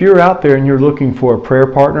 But if you're out there and you're looking for a prayer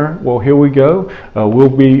partner, well, here we go. We'll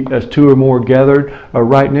be as two or more gathered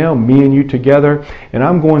right now, me and you together. And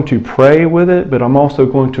I'm going to pray with it, but I'm also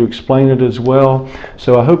going to explain it as well.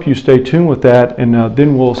 So I hope you stay tuned with that, and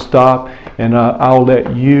then we'll stop, and I'll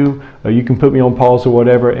let you, you can put me on pause or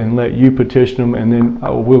whatever, and let you petition them, and then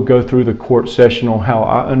we'll go through the court session on how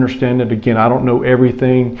I understand it. Again, I don't know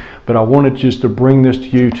everything, but I wanted just to bring this to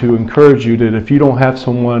you to encourage you that if you don't have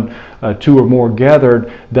someone two or more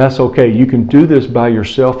gathered, that's okay. You can do this by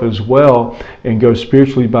yourself as well and go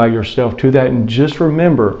spiritually by yourself to that. And just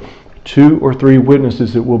remember, 2 or 3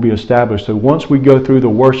 witnesses that will be established. So once we go through the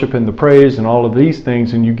worship and the praise and all of these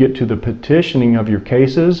things, and you get to the petitioning of your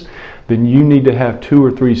cases, then you need to have 2 or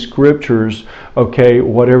 3 scriptures, okay,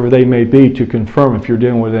 whatever they may be, to confirm. If you're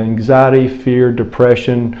dealing with anxiety, fear,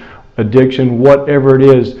 depression, addiction, whatever it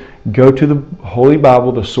is, go to the Holy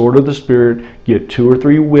Bible, the sword of the Spirit, get 2 or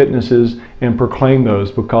 3 witnesses and proclaim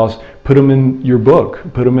those, because put them in your book,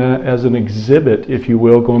 put them as an exhibit, if you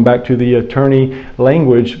will, going back to the attorney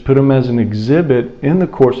language, put them as an exhibit in the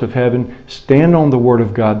courts of heaven. Stand on the Word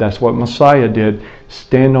of God. That's what Messiah did.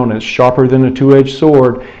 Stand on it, sharper than a two-edged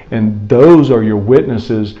sword, and those are your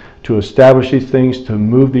witnesses to establish these things, to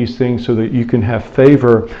move these things so that you can have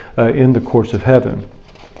favor in the courts of heaven.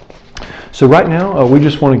 So right now, we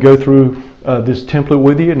just want to go through this template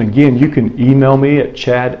with you. And again, you can email me at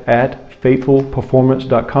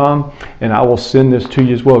chad@faithfulperformance.com, and I will send this to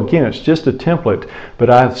you as well. Again, it's just a template, but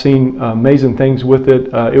I've seen amazing things with it.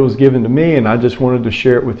 It was given to me, and I just wanted to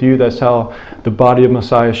share it with you. That's how the body of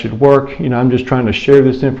Messiah should work. I'm just trying to share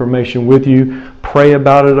this information with you. Pray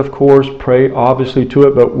about it, of course. Pray obviously to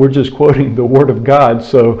it, but we're just quoting the Word of God,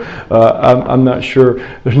 so I'm not sure.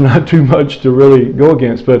 There's not too much to really go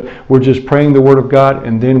against, but we're just praying the Word of God,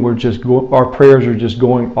 and then we're just our prayers are just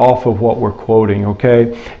going off of what we're quoting,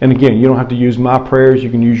 okay? And again, you don't have to use my prayers. You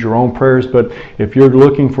can use your own prayers, but if you're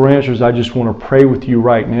looking for answers, I just want to pray with you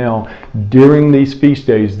right now during these feast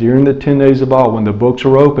days, during the 10 days of awe, when the books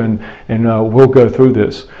are open, and we'll go through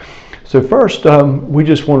this. So first, we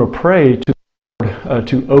just want to pray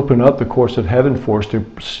to open up the courts of heaven for us, to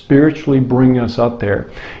spiritually bring us up there.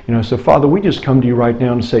 So Father, we just come to you right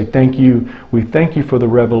now and say thank you. We thank you for the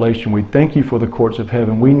revelation. We thank you for the courts of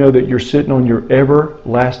heaven. We know that you're sitting on your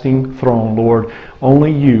everlasting throne, Lord.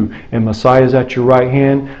 Only you, and Messiah is at your right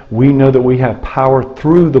hand. We know that we have power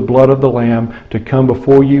through the blood of the Lamb to come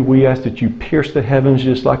before you. We ask that you pierce the heavens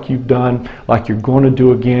just like you've done, like you're going to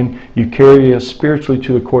do again. You carry us spiritually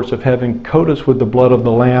to the courts of heaven. Coat us with the blood of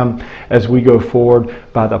the Lamb as we go forward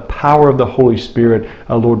by the power of the Holy Spirit,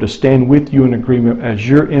 Lord, to stand with you in agreement as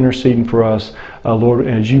you're interceding for us, Lord,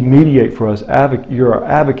 and as you mediate for us. You're our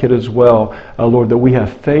advocate as well, Lord, that we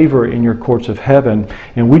have favor in your courts of heaven.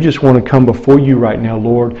 And we just want to come before you right now,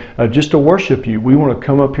 Lord, just to worship you. We want to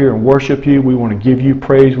come up here and worship you. We want to give you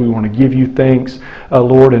praise. We want to give you thanks,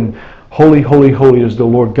 Lord. And holy, holy, holy is the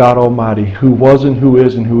Lord God Almighty, who was and who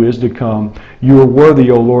is to come. You are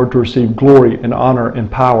worthy, O Lord, to receive glory and honor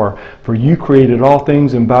and power. For you created all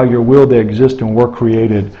things, and by your will they exist and were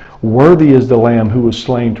created. Worthy is the Lamb who was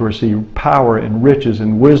slain to receive power and riches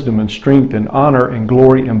and wisdom and strength and honor and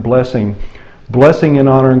glory and blessing. Blessing and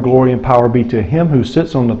honor and glory and power be to him who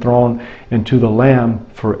sits on the throne and to the Lamb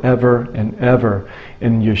forever and ever.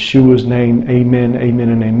 In Yeshua's name, amen, amen,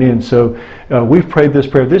 and amen. So we've prayed this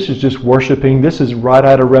prayer. This is just worshiping. This is right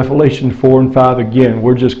out of Revelation 4 and 5 again.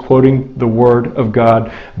 We're just quoting the Word of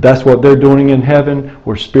God. That's what they're doing in heaven.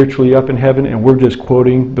 We're spiritually up in heaven, and we're just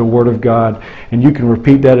quoting the Word of God. And you can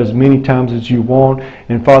repeat that as many times as you want.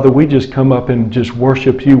 And Father, we just come up and just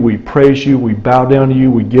worship you. We praise you. We bow down to you.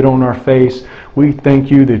 We get on our face. We thank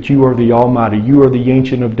you that you are the Almighty. You are the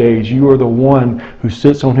Ancient of Days. You are the one who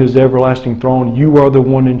sits on his everlasting throne. You are the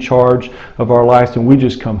one in charge of our lives. And we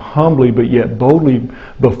just come humbly but yet boldly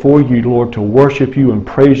before you, Lord, to worship you and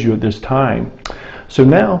praise you at this time. So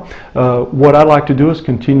now, what I'd like to do is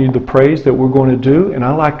continue the praise that we're going to do, and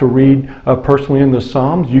I like to read personally in the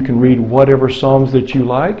Psalms. You can read whatever Psalms that you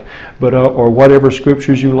like, but or whatever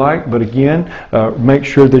scriptures you like. But again, make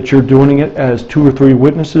sure that you're doing it as 2 or 3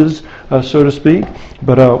 witnesses, so to speak.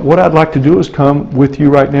 But what I'd like to do is come with you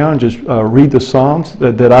right now and just read the Psalms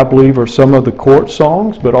that I believe are some of the court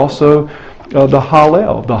songs, but also the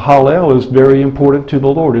Hallel. The Hallel is very important to the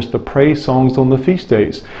Lord. It's the praise songs on the feast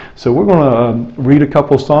days. So we're going to read a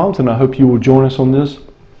couple Psalms, and I hope you will join us on this.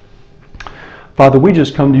 Father, we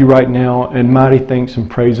just come to you right now in mighty thanks and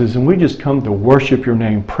praises, and we just come to worship your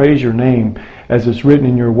name, praise your name as it's written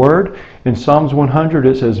in your word. In Psalms 100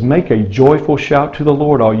 it says, "Make a joyful shout to the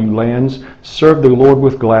Lord, all you lands. Serve the Lord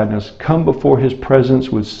with gladness. Come before his presence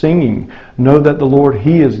with singing. Know that the Lord,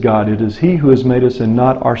 he is God. It is he who has made us and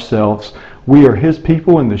not ourselves. We are his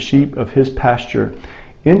people and the sheep of his pasture.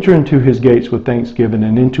 Enter into his gates with thanksgiving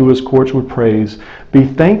and into his courts with praise. Be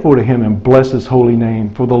thankful to him and bless his holy name.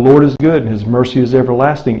 For the Lord is good, and his mercy is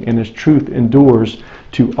everlasting, and his truth endures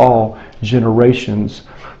to all generations."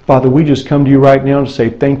 Father, we just come to you right now to say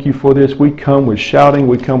thank you for this. We come with shouting,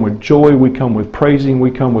 we come with joy, we come with praising,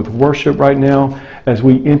 we come with worship right now as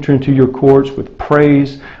we enter into your courts with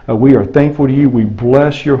praise. We are thankful to you. We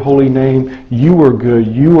bless your holy name. You are good,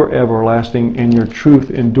 you are everlasting, and your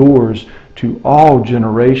truth endures to all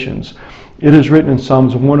generations. It is written in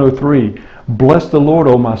Psalms 103, "Bless the Lord,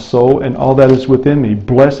 O my soul, and all that is within me.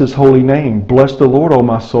 Bless his holy name. Bless the Lord, O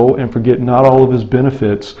my soul, and forget not all of his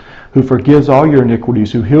benefits, who forgives all your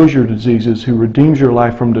iniquities, who heals your diseases, who redeems your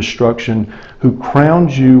life from destruction, who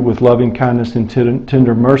crowns you with loving kindness and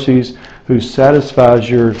tender mercies, who satisfies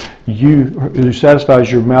your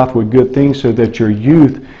mouth with good things, so that your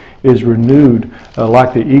youth is renewed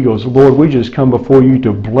like the eagles." Lord, we just come before you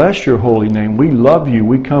to bless your holy name. We love you.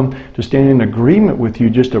 We come to stand in agreement with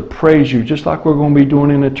you, just to praise you, just like we're going to be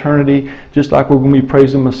doing in eternity, just like we're going to be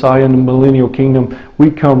praising Messiah in the millennial kingdom.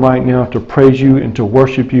 We come right now to praise you and to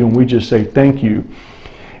worship you, and we just say thank you.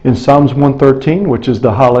 In Psalms 113, which is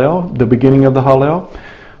the Hallel, the beginning of the Hallel,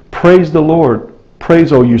 "Praise the Lord.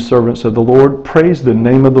 Praise, O you servants of the Lord. Praise the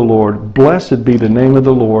name of the Lord. Blessed be the name of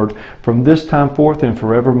the Lord, from this time forth and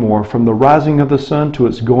forevermore. From the rising of the sun to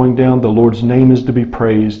its going down, the Lord's name is to be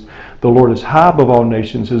praised. The Lord is high above all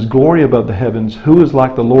nations, his glory above the heavens. Who is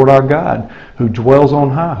like the Lord our God, who dwells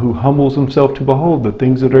on high, who humbles himself to behold the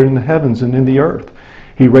things that are in the heavens and in the earth?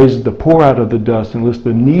 He raises the poor out of the dust and lifts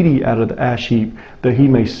the needy out of the ash heap, that he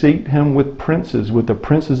may seat him with princes, with the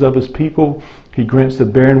princes of his people. He grants the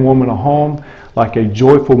barren woman a home, like a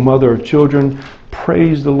joyful mother of children."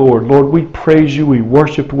 Praise the Lord. Lord, we praise you, we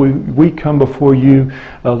worship, we come before you,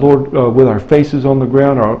 Lord, with our faces on the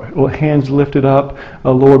ground, our hands lifted up.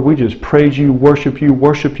 Lord, we just praise you, worship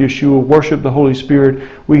Yeshua, worship the Holy Spirit.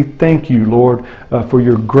 We thank you, Lord, for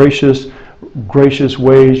your gracious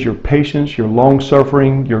ways, your patience, your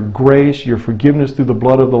long-suffering, your grace, your forgiveness through the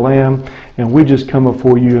blood of the Lamb. And we just come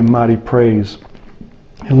before you in mighty praise.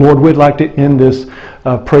 And Lord, we'd like to end this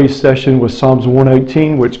praise session with Psalms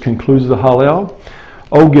 118, which concludes the Hallel.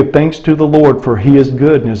 "Oh, give thanks to the Lord, for he is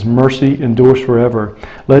good, and his mercy endures forever.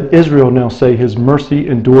 Let Israel now say, his mercy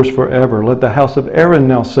endures forever. Let the house of Aaron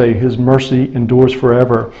now say, his mercy endures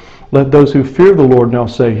forever. Let those who fear the Lord now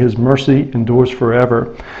say, his mercy endures forever.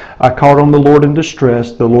 I called on the Lord in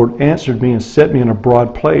distress. The Lord answered me and set me in a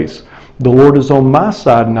broad place. The Lord is on my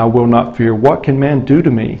side, and I will not fear. What can man do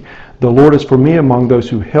to me? The Lord is for me among those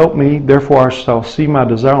who help me. Therefore I shall see my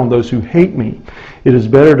desire on those who hate me. It is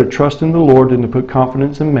better to trust in the Lord than to put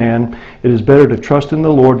confidence in man. It is better to trust in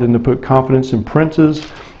the Lord than to put confidence in princes.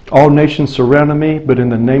 All nations surrounded me, but in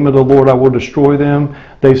the name of the Lord I will destroy them.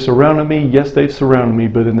 They surrounded me, yes, they surrounded me,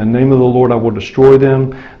 but in the name of the Lord I will destroy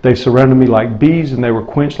them. They surrounded me like bees, and they were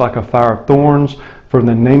quenched like a fire of thorns. For in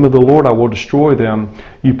the name of the Lord I will destroy them.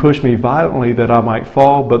 You pushed me violently that I might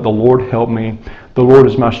fall, but the Lord helped me. The Lord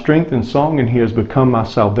is my strength and song, and he has become my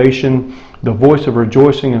salvation. The voice of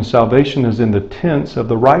rejoicing and salvation is in the tents of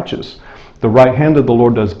the righteous. The right hand of the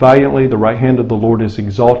Lord does valiantly. The right hand of the Lord is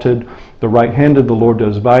exalted. The right hand of the Lord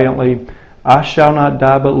does valiantly. I shall not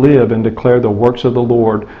die but live and declare the works of the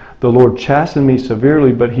Lord. The Lord chastened me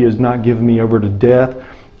severely, but he has not given me over to death.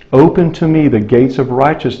 Open to me the gates of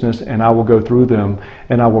righteousness, and I will go through them,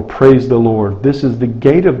 and I will praise the Lord. This is the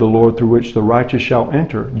gate of the Lord through which the righteous shall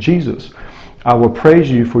enter, Jesus. I will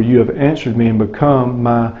praise you, for you have answered me and become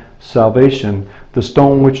my salvation. The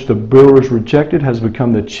stone which the builders rejected has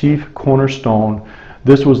become the chief cornerstone.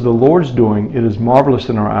 This was the Lord's doing. It is marvelous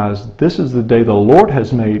in our eyes. This is the day the Lord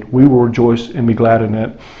has made. We will rejoice and be glad in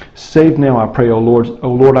it. Save now, I pray, O Lord.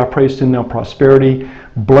 O Lord, I pray, send now prosperity.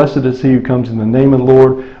 Blessed is he who comes in the name of the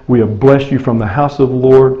Lord. We have blessed you from the house of the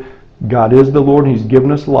Lord. God is the Lord, and he's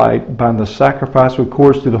given us light. Bind the sacrifice with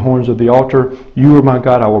cords to the horns of the altar. You are my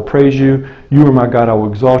God, I will praise you. You are my God, I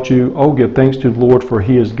will exalt you. Oh, give thanks to the Lord, for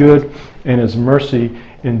he is good, and his mercy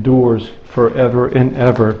endures forever and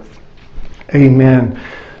ever. Amen.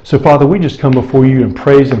 So, Father, we just come before you in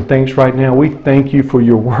praise and thanks right now. We thank you for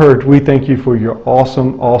your word. We thank you for your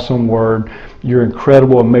awesome, awesome word, your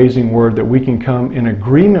incredible, amazing word, that we can come in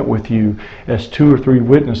agreement with you as 2 or 3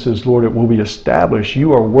 witnesses, Lord. It will be established.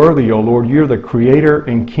 You are worthy, O Lord. You're the creator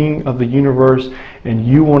and king of the universe, and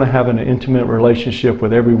you want to have an intimate relationship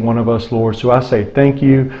with every one of us, Lord. So I say thank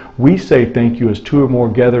you. We say thank you as 2 or more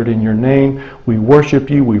gathered in your name. We worship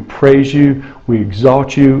you. We praise you. We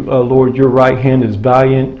exalt you, Lord. Your right hand is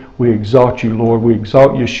valiant. We exalt you, Lord. We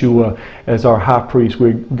exalt Yeshua as our high priest.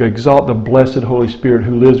 We exalt the blessed Holy Spirit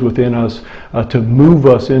who lives within us to move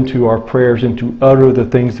us into our prayers and to utter the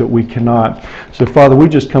things that we cannot. So, Father, we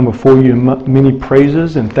just come before you in many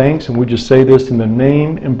praises and thanks, and we just say this in the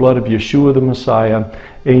name and blood of Yeshua the Messiah.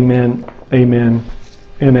 Amen, amen,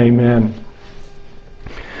 and amen.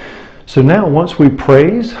 So now, once we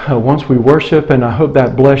praise, once we worship, and I hope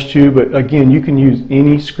that blessed you, but again, you can use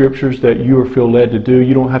any scriptures that you feel led to do.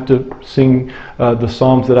 You don't have to sing the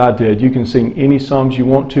Psalms that I did. You can sing any Psalms you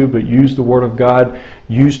want to, but use the Word of God,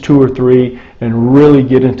 use 2 or 3, and really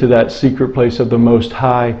get into that secret place of the Most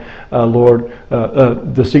High, Lord,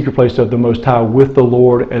 the secret place of the Most High with the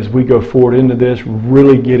Lord as we go forward into this.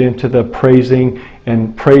 Really get into the praising,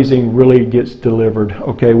 and praising really gets delivered.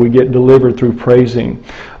 Okay, we get delivered through praising.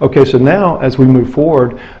 Okay, so now as we move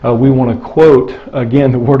forward, we want to quote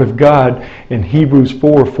again the Word of God in Hebrews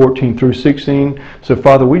 4:14 through 16. So,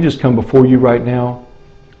 Father, we just come before you right now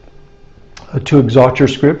to exalt your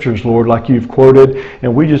scriptures, Lord, like you've quoted,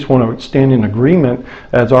 and we just want to stand in agreement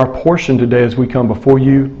as our portion today as we come before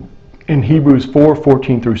you in Hebrews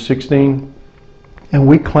 4:14 through 16. And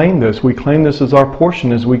we claim this. We claim this as our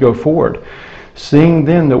portion as we go forward. Seeing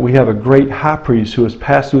then that we have a great high priest who has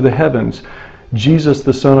passed through the heavens, Jesus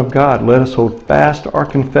the Son of God, let us hold fast our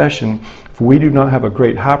confession. For we do not have a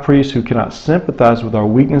great high priest who cannot sympathize with our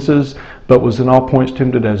weaknesses, but was in all points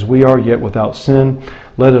tempted as we are, yet without sin.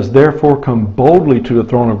 Let us therefore come boldly to the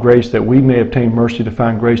throne of grace, that we may obtain mercy to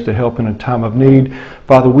find grace to help in a time of need.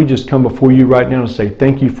 Father, we just come before you right now to say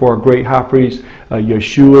thank you for our great high priest,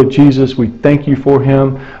 Yeshua, Jesus. We thank you for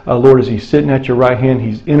him, Lord, as he's sitting at your right hand.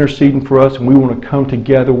 He's interceding for us, and we want to come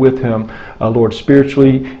together with him, Lord,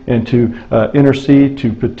 spiritually, and to intercede,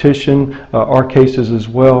 to petition our cases as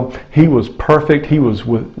well. He was perfect. He was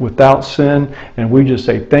without sin, and we just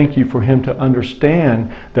say thank you for him to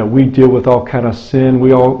understand that we deal with all kind of sin.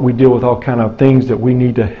 We deal with all kind of things that we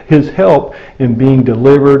need his help in being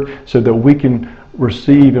delivered, so that we can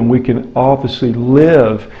receive and we can obviously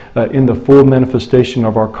live in the full manifestation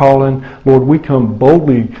of our calling. Lord, we come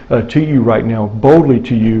boldly to you right now, boldly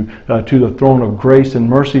to you, to the throne of grace and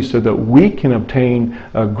mercy, so that we can obtain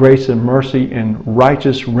grace and mercy and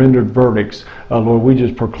righteous rendered verdicts. Lord, we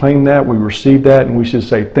just proclaim that, we receive that, and we should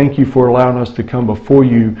say thank you for allowing us to come before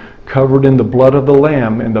you covered in the blood of the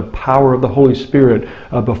Lamb and the power of the Holy Spirit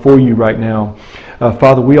before you right now.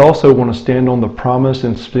 Father, we also want to stand on the promise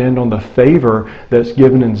and stand on the favor that's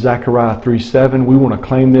given in Zechariah 3:7. We want to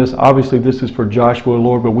claim this. Obviously, this is for Joshua,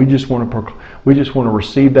 Lord, but we just want to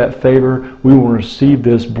receive that favor. We want to receive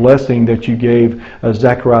this blessing that you gave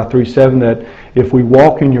Zechariah 3:7, that if we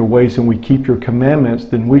walk in your ways and we keep your commandments,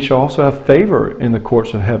 then we shall also have favor in the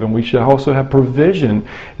courts of heaven. We shall also have provision,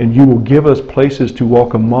 and you will give us places to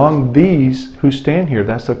walk among these who stand here.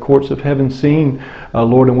 That's the courts of heaven seen,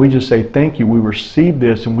 Lord, and we just say thank you. We receive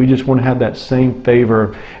this, and we just want to have that same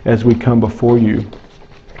favor as we come before you.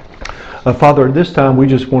 Father, at this time we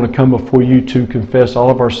just want to come before you to confess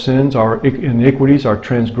all of our sins, our iniquities, our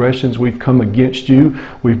transgressions. We've come against you.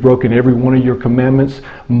 We've broken every one of your commandments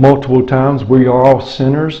multiple times. We are all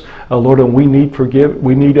sinners, Lord, and we need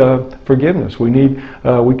forgiveness.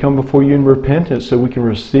 We come before you in repentance so we can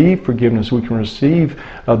receive forgiveness. We can receive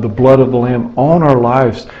the blood of the Lamb on our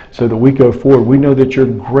lives so that we go forward. We know that your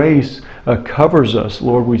grace covers us,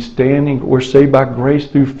 Lord. We're saved by grace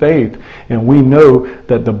through faith, and we know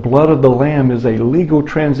that the blood of the Lamb is a legal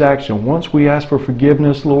transaction. Once we ask for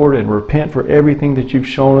forgiveness, Lord, and repent for everything that you've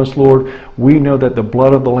shown us, Lord, we know that the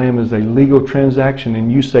blood of the Lamb is a legal transaction,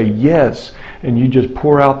 and you say yes, and you just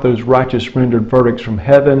pour out those those righteous rendered verdicts from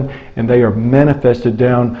heaven, and they are manifested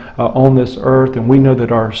down on this earth. And we know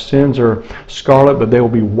that our sins are scarlet, but they will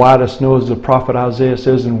be white as snow, as the prophet Isaiah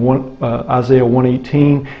says in Isaiah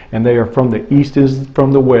 1:18, and they are from the east as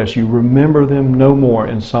from the west. You remember them no more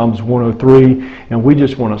in Psalms 103. And we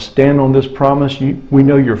just want to stand on this promise. We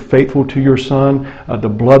know you're faithful to your Son, the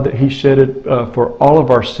blood that He shedded for all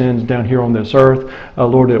of our sins down here on this earth.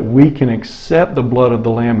 Lord, that we can accept the blood of the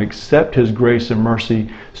Lamb, accept His grace and mercy,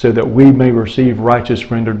 so that we may receive righteous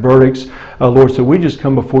rendered verdicts. Lord, so we just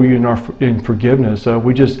come before you in forgiveness.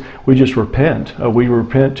 We just repent. We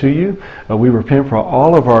repent to you. We repent for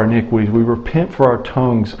all of our iniquities. We repent for our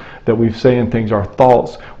tongues that we've saying things, our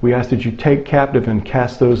thoughts. We ask that you take captive and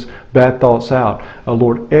cast those bad thoughts out.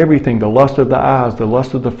 Lord, everything, the lust of the eyes, the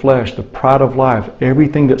lust of the flesh, the pride of life,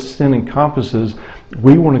 everything that sin encompasses,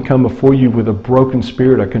 we want to come before you with a broken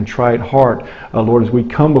spirit, a contrite heart. Lord, as we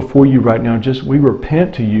come before you right now, we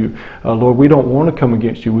repent to you. Lord, we don't want to come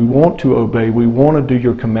against you. We want to obey. We want to do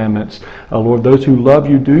your commandments. Lord, those who love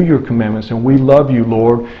you do your commandments, and we love you,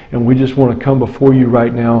 Lord, and we just want to come before you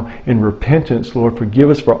right now in repentance. Lord, forgive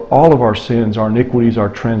us for all of our sins, our iniquities, our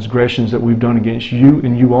transgressions that we've done against you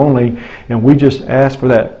and you only, and we just ask for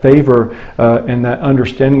that favor and that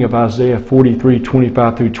understanding of Isaiah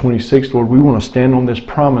 43:25 through 26. Lord, we want to stand on this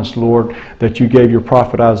promise, Lord, that you gave your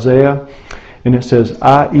prophet Isaiah. And it says,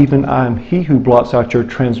 I am he who blots out your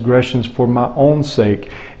transgressions for my own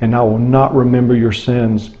sake, and I will not remember your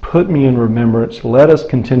sins. Put me in remembrance. Let us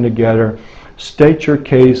contend together. State your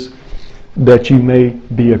case, that you may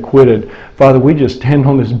be acquitted. Father, we just stand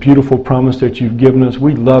on this beautiful promise that you've given us.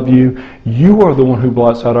 We love you. You are the one who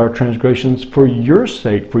blots out our transgressions for your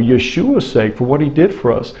sake, for Yeshua's sake, for what He did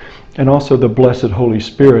for us, and also the blessed Holy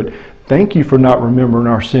Spirit. Thank you for not remembering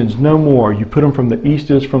our sins no more. You put them from the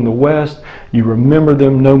east as from the west. You remember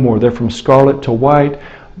them no more. They're from scarlet to white.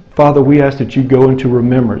 Father, we ask that you go into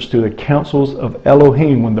remembrance to the councils of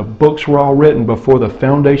Elohim when the books were all written before the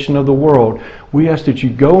foundation of the world. We ask that you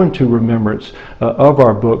go into remembrance of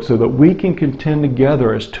our books so that we can contend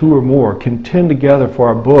together as two or more, contend together for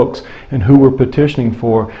our books and who we're petitioning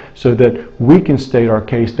for, so that we can state our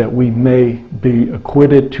case that we may be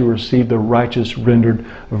acquitted to receive the righteous rendered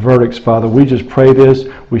verdicts. Father, we just pray this.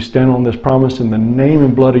 We stand on this promise in the name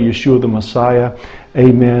and blood of Yeshua the Messiah.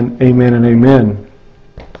 Amen, amen, and amen.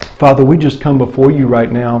 Father, we just come before you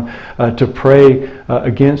right now to pray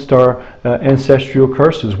against our ancestral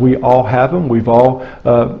curses. We all have them.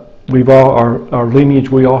 Our lineage,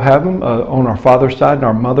 we all have them on our father's side and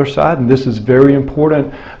our mother's side, and this is very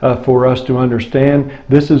important for us to understand.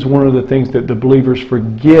 This is one of the things that the believers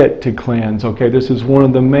forget to cleanse. Okay, this is one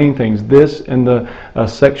of the main things. This and the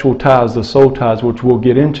sexual ties, the soul ties, which we'll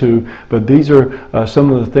get into, but these are some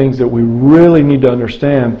of the things that we really need to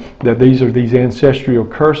understand, that these are these ancestral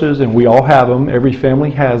curses, and we all have them. Every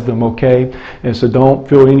family has them, okay? And so don't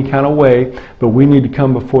feel any kind of way, but we need to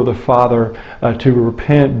come before the Father to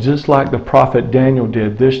repent, just like the prophet Daniel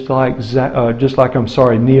did, just like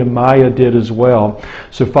Nehemiah did as well.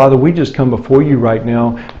 So Father, we just come before you right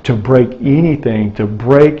now to break anything, to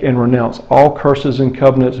break and renounce all curses and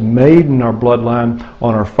covenants made in our bloodline,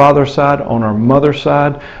 on our father's side, on our mother's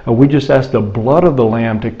side. We just ask the blood of the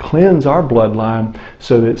Lamb to cleanse our bloodline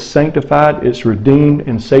so that it's sanctified, it's redeemed,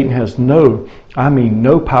 and Satan has no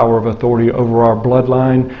power of authority over our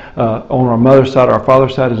bloodline on our mother's side, our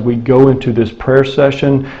father's side, as we go into this prayer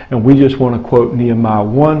session. And we just want to quote Nehemiah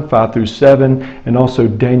 1, 5 through 7, and also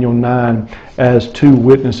Daniel 9 as two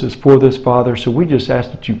witnesses for this, Father. So we just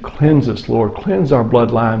ask that you cleanse us, Lord. Cleanse our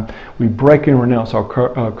bloodline. We break and renounce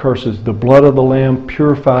our curses. The blood of the Lamb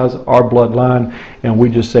purifies our bloodline, and we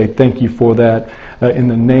just say thank you for that. In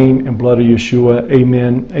the name and blood of Yeshua,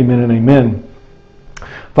 amen, amen, and amen.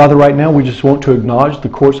 Father, right now we just want to acknowledge the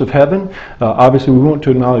courts of heaven. Obviously, we want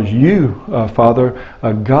to acknowledge you, Father,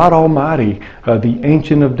 God Almighty, the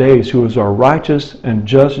Ancient of Days, who is our righteous and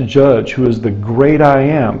just judge, who is the great I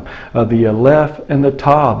am, the Aleph and the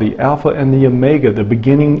Tav, the Alpha and the Omega, the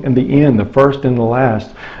beginning and the end, the first and the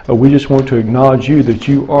last. We just want to acknowledge you, that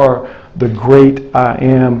you are the great I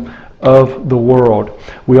am of the world.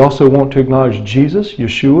 We also want to acknowledge Jesus,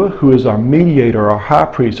 Yeshua, who is our mediator, our high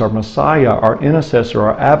priest, our Messiah, our intercessor,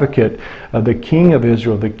 our advocate, the King of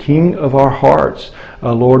Israel, the King of our hearts,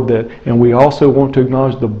 Lord. And we also want to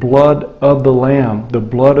acknowledge the blood of the Lamb, the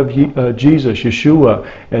blood of Jesus,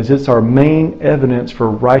 Yeshua, as it's our main evidence for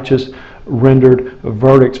righteous rendered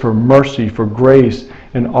verdicts, for mercy, for grace,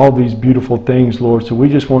 and all these beautiful things, Lord. So we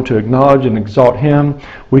just want to acknowledge and exalt him.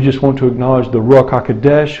 We just want to acknowledge the Ruach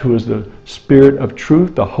HaKodesh, who is the Spirit of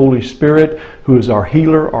truth, the Holy Spirit, who is our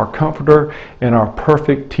healer, our comforter, and our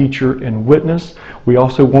perfect teacher and witness. We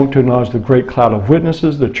also want to acknowledge the great cloud of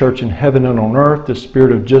witnesses, the church in heaven and on earth, the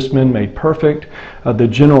Spirit of just men made perfect, the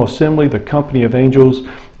General Assembly, the company of angels,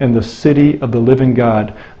 and the city of the living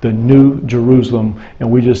God, the New Jerusalem.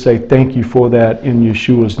 And we just say thank you for that in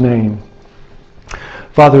Yeshua's name.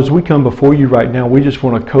 Father, as we come before you right now, we just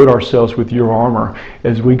want to coat ourselves with your armor.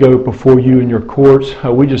 As we go before you in your courts,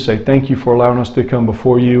 we just say thank you for allowing us to come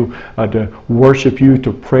before you, to worship you,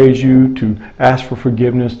 to praise you, to ask for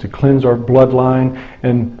forgiveness, to cleanse our bloodline.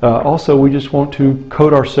 And also we just want to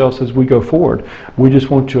coat ourselves as we go forward. We just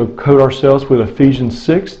want to coat ourselves with Ephesians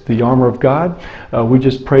 6, the armor of God. We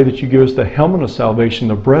just pray that you give us the helmet of salvation,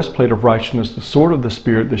 the breastplate of righteousness, the sword of the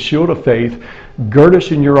Spirit, the shield of faith. Gird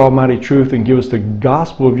us in your almighty truth and give us the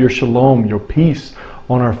gospel of your shalom, your peace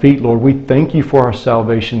on our feet, Lord. We thank you for our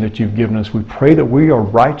salvation that you've given us. We pray that we are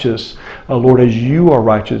righteous, Lord, as you are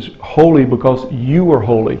righteous, holy because you are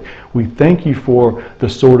holy. We thank you for the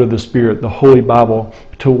sword of the Spirit, the Holy Bible,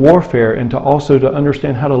 to warfare and to also to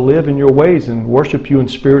understand how to live in your ways and worship you in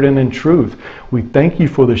spirit and in truth. We thank you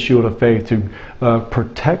for the shield of faith to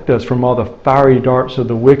protect us from all the fiery darts of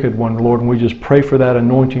the wicked one, Lord, and we just pray for that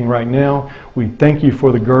anointing right now. We thank you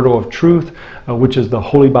for the girdle of truth, which is the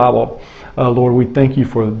Holy Bible. Lord, we thank you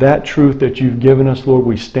for that truth that you've given us, Lord.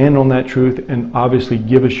 We stand on that truth, and obviously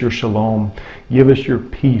give us your shalom. Give us your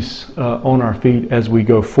peace on our feet as we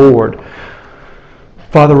go forward.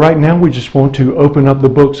 Father, right now we just want to open up the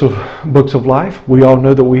books of life. We all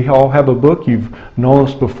know that we all have a book. You've known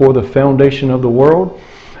us before the foundation of the world.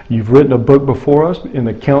 You've written a book before us in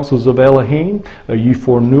the counsels of Elohim. You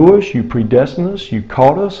foreknew us, you predestined us, you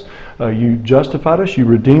called us, you justified us, you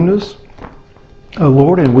redeemed us.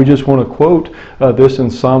 Lord, and we just want to quote this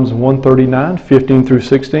in Psalms 139, 15 through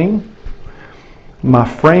 16. My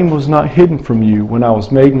frame was not hidden from you when I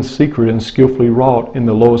was made in secret and skillfully wrought in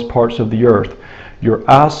the lowest parts of the earth. Your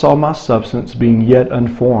eyes saw my substance being yet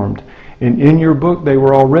unformed, and in your book they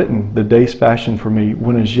were all written, the days fashioned for me,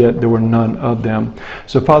 when as yet there were none of them.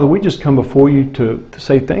 So Father, we just come before you to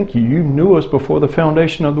say thank you. You knew us before the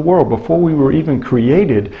foundation of the world. Before we were even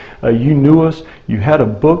created, you knew us. You had a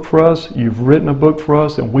book for us. You've written a book for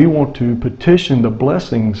us, and we want to petition the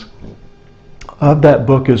blessings of that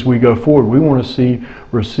book as we go forward. We want to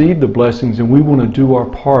receive the blessings, and we want to do our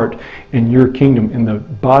part in your kingdom, in the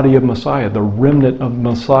body of Messiah, the remnant of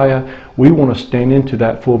Messiah. We want to stand into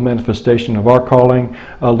that full manifestation of our calling,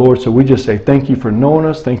 Lord. So we just say thank you for knowing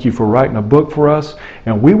us. Thank you for writing a book for us.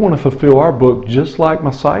 And we want to fulfill our book just like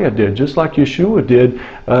Messiah did, just like Yeshua did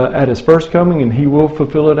at his first coming, and he will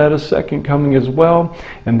fulfill it at his second coming as well.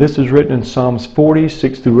 And this is written in Psalms 40,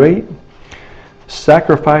 6 through 8.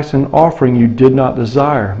 Sacrifice and offering you did not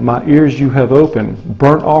desire. My ears you have opened.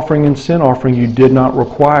 Burnt offering and sin offering you did not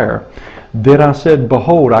require. Then I said,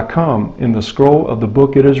 behold, I come. In the scroll of the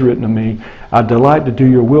book it is written of me. I delight to do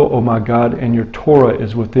your will, O my God, and your Torah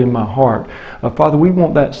is within my heart. Father, we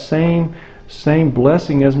want that same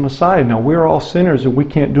blessing as Messiah. Now, we're all sinners, and we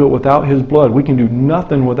can't do it without his blood. We can do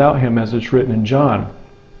nothing without him, as it's written in John,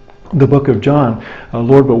 the book of John,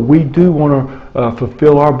 Lord, but we do want to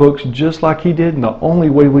fulfill our books just like he did, and the only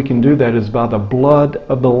way we can do that is by the blood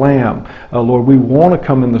of the Lamb. Lord, we want to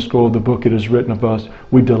come in the scroll of the book it is written of us.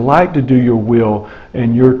 We delight to do your will,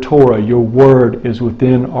 and your Torah, your word, is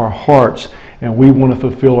within our hearts. And we want to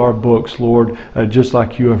fulfill our books, Lord, just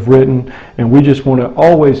like you have written. And we just want to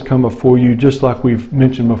always come before you, just like we've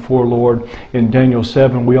mentioned before, Lord. In Daniel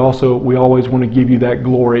 7, we always want to give you that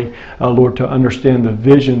glory, Lord, to understand the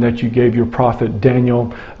vision that you gave your prophet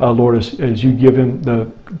Daniel, Lord, as you give him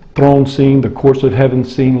the throne scene, the courts of heaven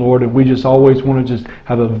scene, Lord. And we just always want to just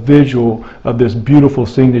have a visual of this beautiful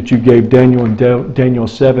scene that you gave Daniel in Daniel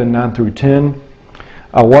 7, 9 through 10.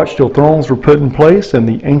 I watched till thrones were put in place, and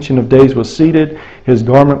the Ancient of Days was seated. His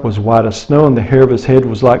garment was white as snow, and the hair of his head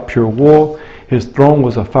was like pure wool. His throne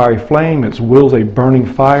was a fiery flame, its wheels a burning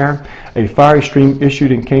fire. A fiery stream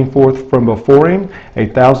issued and came forth from before him.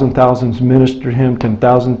 1,000 thousands ministered him,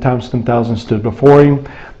 10,000 times 10,000 stood before him.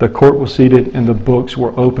 The court was seated, and the books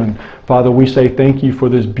were open. Father, we say thank you for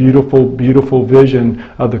this beautiful, beautiful vision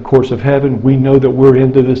of the courts of heaven. We know that we're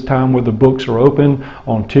into this time where the books are open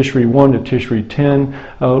on Tishri 1 to Tishri 10.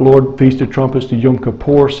 Lord, Feast of Trumpets to Yom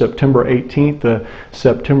Kippur, September 18th to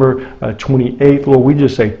September 28th. Lord, we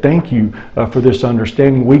just say thank you for for this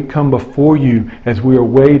understanding. We come before you as we are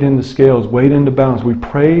weighed in the scales, weighed in the balance. We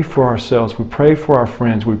pray for ourselves. We pray for our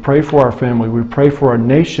friends. We pray for our family. We pray for our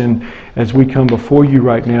nation as we come before you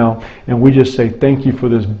right now. And we just say thank you for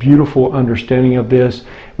this beautiful understanding of this.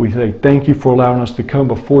 We say thank you for allowing us to come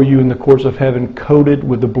before you in the courts of heaven coated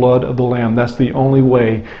with the blood of the Lamb. That's the only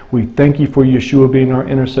way. We thank you for Yeshua being our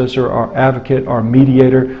intercessor, our advocate, our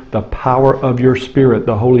mediator, the power of your Spirit,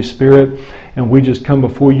 the Holy Spirit. And we just come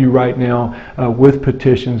before you right now with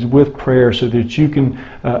petitions, with prayer, so that you can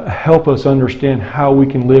help us understand how we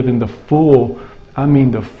can live in the full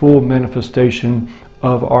manifestation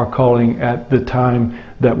of our calling at the time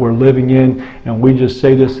that we're living in. And we just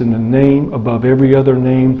say this in the name above every other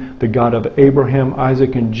name, the God of Abraham,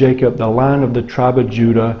 Isaac, and Jacob, the Lion of the tribe of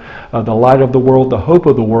Judah, the light of the world, the hope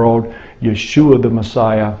of the world, Yeshua the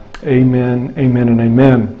Messiah. Amen, amen, and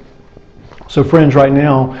amen. So friends, right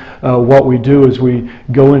now, what we do is we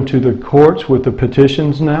go into the courts with the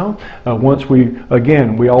petitions now. Once we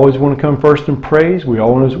always want to come first in praise. We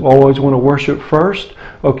always want to worship first.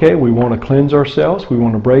 Okay, we want to cleanse ourselves. We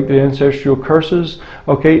want to break the ancestral curses.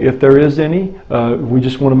 Okay, if there is any, we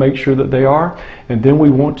just want to make sure that they are. And then we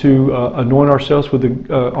want to anoint ourselves with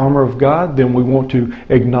the armor of God. Then we want to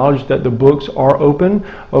acknowledge that the books are open.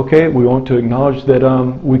 Okay, we want to acknowledge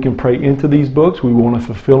that we can pray into these books. We want to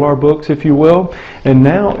fulfill our books, if you will. And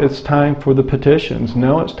now it's time for the petitions.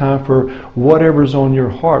 Now it's time for whatever's on your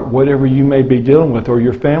heart, whatever you may be dealing with, or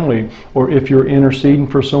your family, or if you're interceding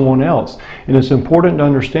for someone else. And it's important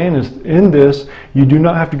to understand is in this, you do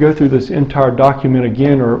not have to go through this entire document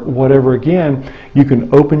again or whatever again. You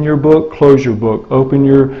can open your book, close your book. Open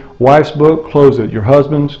your wife's book, close it. Your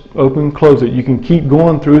husband's, open, close it. You can keep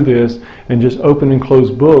going through this and just open and close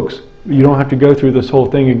books. You don't have to go through this whole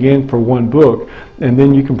thing again for one book. And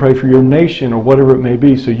then you can pray for your nation or whatever it may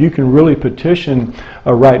be. So you can really petition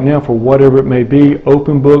right now for whatever it may be.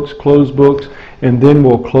 Open books, close books, and then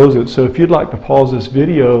we'll close it. So if you'd like to pause this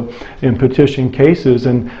video and petition cases,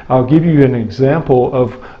 and I'll give you an example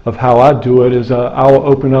of how I do it, is I'll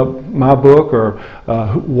open up my book or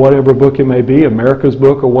whatever book it may be, America's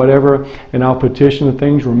book or whatever, and I'll petition the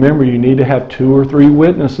things. Remember, you need to have 2 or 3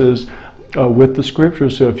 witnesses with the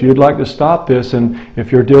scriptures. So if you'd like to stop this, and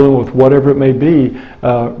if you're dealing with whatever it may be,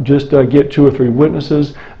 just get 2 or 3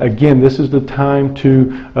 witnesses. Again, this is the time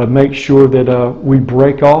to make sure that we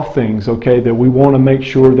break off things, okay? That we want to make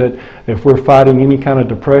sure that if we're fighting any kind of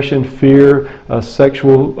depression, fear,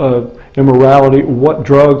 sexual immorality,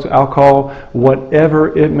 drugs, alcohol,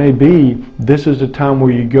 whatever it may be, this is the time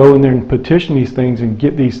where you go in there and petition these things and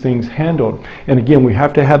get these things handled. And again, we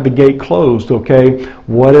have to have the gate closed, okay?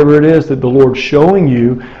 Whatever it is that the Lord's showing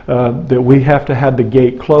you, that we have to have the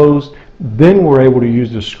gate closed, then we're able to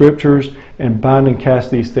use the scriptures and bind and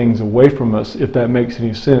cast these things away from us, if that makes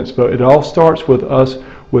any sense. But it all starts with us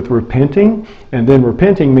with repenting, and then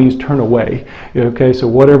repenting means turn away. Okay, so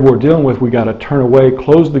whatever we're dealing with, we got to turn away,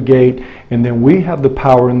 close the gate, and then we have the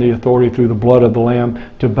power and the authority through the blood of the Lamb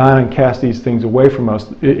to bind and cast these things away from us.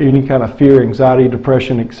 Any kind of fear, anxiety,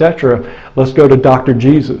 depression, etc. Let's go to Dr.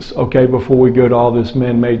 Jesus, okay, before we go to all this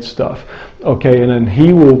man-made stuff. Okay, and then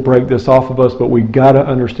He will break this off of us, but we got to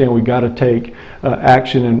understand, we got to take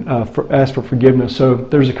action and ask for forgiveness. So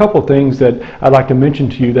there's a couple things that I'd like to mention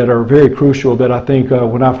to you that are very crucial, that I think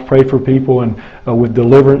when I've prayed for people and with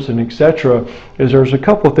deliverance and etc., is there's a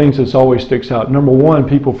couple of things that always sticks out. Number one,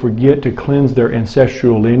 people forget to cleanse their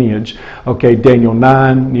ancestral lineage. Okay, Daniel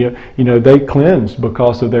 9, you know, they cleansed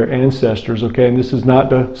because of their ancestors. Okay, and this is not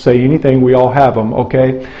to say anything, we all have them.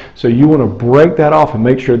 Okay, so you want to break that off and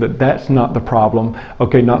make sure that that's not the problem.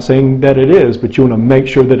 Okay, not saying that it is, but you want to make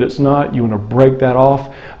sure that it's not. You want to break that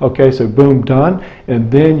off. Okay, so boom, done. And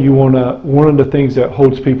then you want to, one of the things that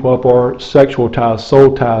holds people up are sexual ties,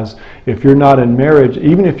 soul ties. If you're not in marriage,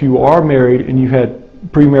 even if you are married and you had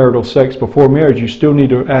premarital sex before marriage, you still need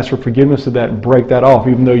to ask for forgiveness of that and break that off.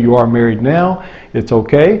 Even though you are married now, it's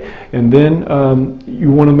okay. And then you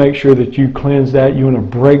want to make sure that you cleanse that. You want to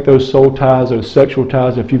break those soul ties, those sexual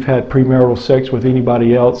ties. If you've had premarital sex with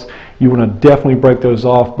anybody else, you want to definitely break those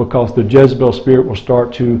off, because the Jezebel spirit will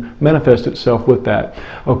start to manifest itself with that.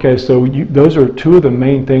 Okay, so those are 2 of the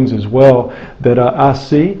main things as well that I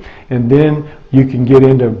see. And then you can get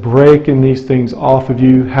into breaking these things off of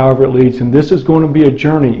you, however it leads. And this is going to be a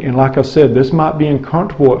journey. And like I said, this might be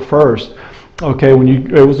uncomfortable at first. Okay,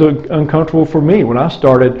 it was uncomfortable for me when I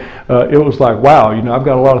started. It was like, wow, you know, I've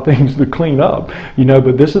got a lot of things to clean up, you know,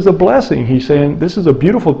 but this is a blessing. He's saying this is a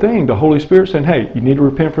beautiful thing. The Holy Spirit saying, hey, you need to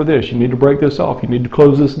repent for this. You need to break this off. You need to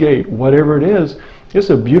close this gate. Whatever it is,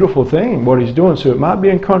 it's a beautiful thing what He's doing. So it might be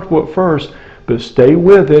uncomfortable at first, but stay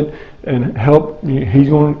with it and help. He's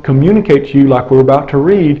going to communicate to you like we're about to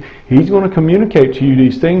read. He's going to communicate to you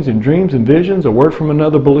these things in dreams and visions, a word from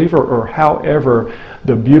another believer, or however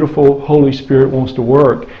the beautiful Holy Spirit wants to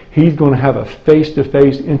work. He's going to have a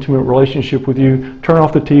face-to-face intimate relationship with you. Turn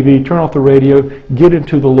off the TV, turn off the radio, get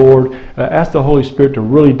into the Lord, ask the Holy Spirit to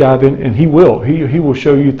really dive in, and He will. He will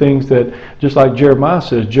show you things that, just like Jeremiah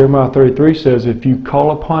says, Jeremiah 33 says, if you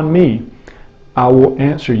call upon me, I will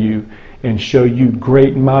answer you and show you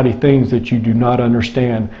great and mighty things that you do not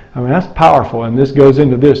understand. I mean, that's powerful, and this goes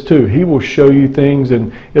into this too. He will show you things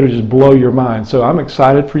and it'll just blow your mind. So I'm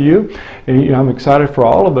excited for you, and I'm excited for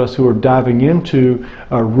all of us who are diving into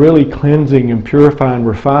really cleansing and purifying,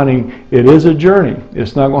 refining. It is a journey.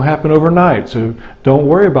 It's not going to happen overnight, so don't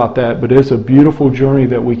worry about that, but it's a beautiful journey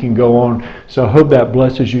that we can go on. So I hope that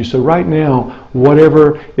blesses you. So right now,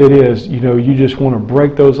 whatever it is, you just want to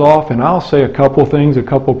break those off, and I'll say a couple things, a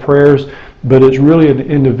couple prayers, but it's really an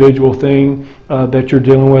individual thing that you're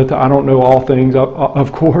dealing with. I don't know all things,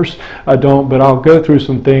 of course I don't, but I'll go through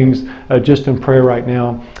some things just in prayer right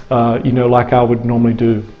now, like I would normally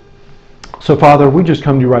do. So Father, we just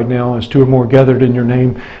come to you right now as two or more gathered in your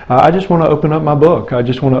name. I just want to open up my book. I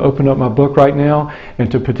just want to open up my book right now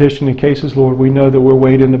and to petition the cases. Lord, we know that we're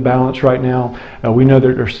weighed in the balance right now. We know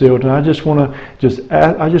that they're sealed, and I just want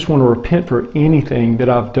to repent for anything that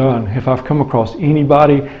I've done. If I've come across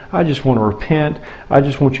anybody, I just want to repent. I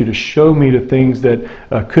just want you to show me the things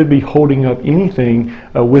that could be holding up anything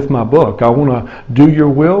with my book. I want to do your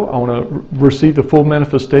will. I want to receive the full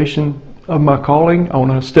manifestation of my calling. I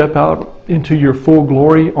want to step out into your full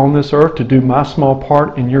glory on this earth to do my small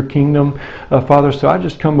part in your kingdom, Father. So I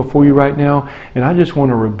just come before you right now, and I just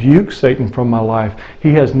want to rebuke Satan from my life.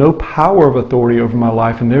 He has no power of authority over my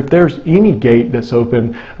life, and if there's any gate that's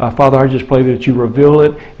open, Father, I just pray that you reveal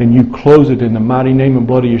it and you close it in the mighty name and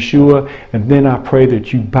blood of Yeshua. And then I pray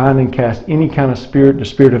that you bind and cast any kind of spirit, the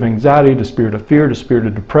spirit of anxiety, the spirit of fear, the spirit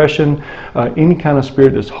of depression, any kind of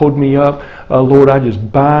spirit that's holding me up. Lord, I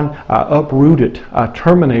just bind, I uproot it, I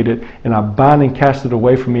terminate it, and I bind and cast it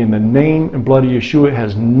away from me in the name and blood of Yeshua. It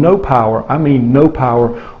has no power, I mean no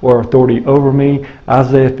power or authority over me.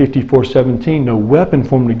 Isaiah 54:17, no weapon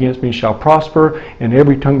formed against me shall prosper, and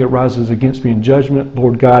every tongue that rises against me in judgment,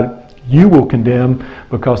 Lord God, you will condemn,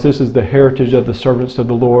 because this is the heritage of the servants of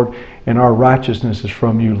the Lord, and our righteousness is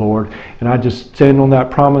from you, Lord. And I just stand on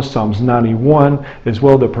that promise, Psalms 91, as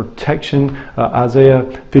well, the protection, Isaiah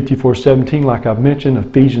 54:17, like I've mentioned,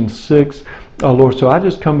 Ephesians 6. Lord, so I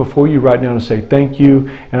just come before you right now to say thank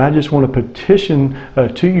you, and I just want to petition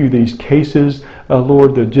to you these cases,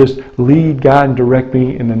 Lord, that just lead, guide, and direct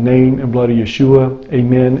me in the name and blood of Yeshua.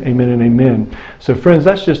 Amen, amen, and amen. So friends,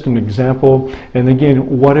 that's just an example, and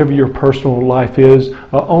again, whatever your personal life is,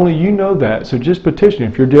 only you know that. So just petition.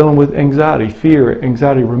 If you're dealing with anxiety, fear,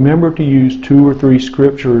 anxiety, remember to use 2 or 3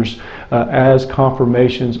 scriptures as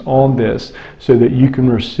confirmations on this, so that you can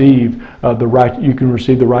receive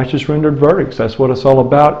the righteous rendered verdicts. That's what it's all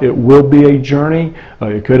about. It will be a journey.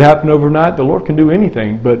 It could happen overnight. The Lord can do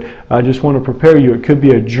anything, but I just want to prepare you. It could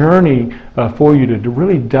be a journey for you to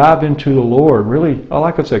really dive into the Lord. Really,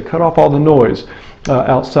 like I said, cut off all the noise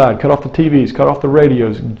outside, cut off the TVs, cut off the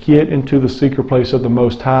radios, get into the secret place of the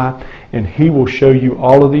Most High, and He will show you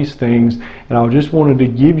all of these things. And I just wanted to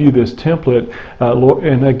give you this template, Lord,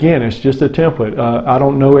 and again, it's just a template. I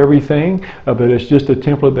don't know everything, but it's just a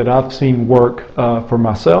template that I've seen work for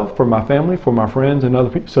myself, for my family, for my friends, and other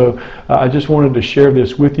people. So I just wanted to share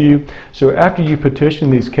this with you. So after you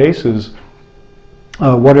petition these cases,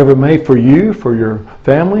 whatever it may, for you, for your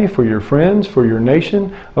family, for your friends, for your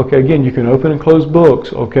nation. Okay, again, you can open and close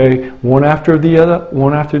books, okay, one after the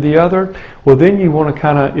other. Well, then you want to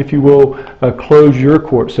kind of, if you will, close your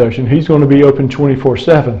court session. He's going to be open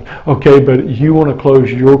 24/7, okay, but you want to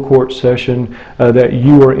close your court session that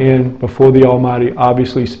you are in before the Almighty,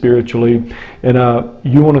 obviously spiritually, and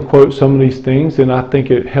you want to quote some of these things, and I think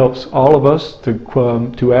it helps all of us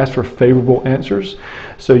to ask for favorable answers.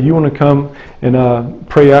 So you want to come and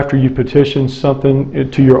pray after you petition something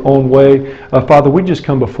to your own way. Father, we just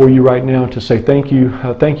come before you right now to say thank you.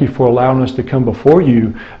 Thank you for allowing us to come before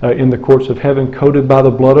you in the courts of heaven, coated by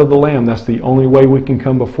the blood of the Lamb. That's the only way we can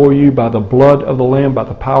come before you, by the blood of the Lamb, by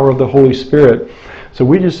the power of the Holy Spirit. So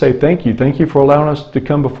we just say thank you. Thank you for allowing us to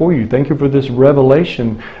come before you. Thank you for this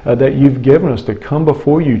revelation that you've given us to come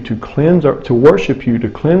before you, to cleanse, to worship you, to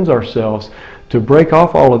cleanse ourselves, to break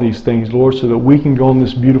off all of these things, Lord, so that we can go on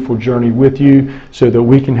this beautiful journey with you, so that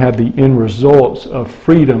we can have the end results of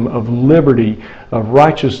freedom, of liberty, of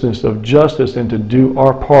righteousness, of justice, and to do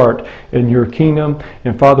our part in your kingdom.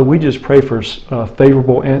 And Father, we just pray for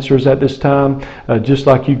favorable answers at this time, just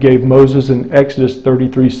like you gave Moses in Exodus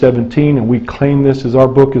 33:17, and we claim this as our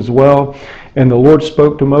book as well. And the Lord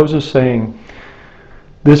spoke to Moses, saying,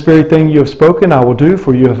 "This very thing you have spoken I will do,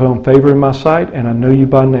 for you have found favor in my sight, and I know you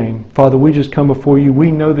by name." Father, we just come before you.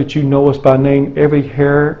 We know that you know us by name. Every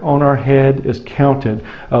hair on our head is counted.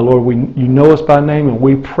 Lord, you know us by name, and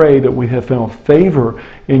we pray that we have found favor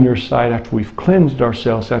in your sight after we've cleansed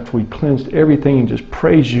ourselves, after we've cleansed everything and just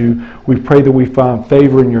praise you. We pray that we find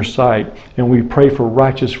favor in your sight, and we pray for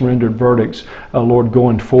righteous rendered verdicts, Lord,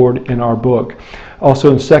 going forward in our book.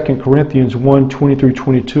 Also in 2 Corinthians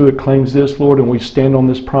 1:20-22, it claims this, Lord, and we stand on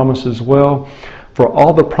this promise as well. "For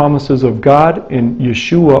all the promises of God in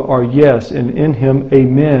Yeshua are yes, and in him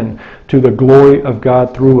amen, to the glory of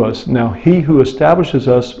God through us. Now he who establishes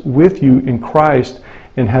us with you in Christ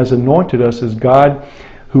and has anointed us is God,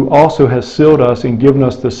 who also has sealed us and given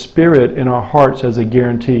us the Spirit in our hearts as a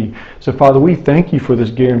guarantee." So Father, we thank you for this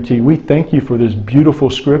guarantee. We thank you for this beautiful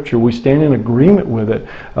scripture. We stand in agreement with it.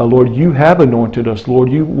 Lord, you have anointed us. Lord,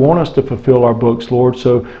 you want us to fulfill our books, Lord.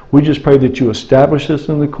 So we just pray that you establish us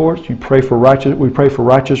in the courts. We pray for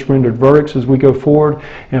righteous rendered verdicts as we go forward.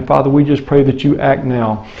 And Father, we just pray that you act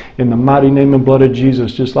now in the mighty name and blood of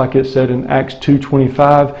Jesus. Just like it said in Acts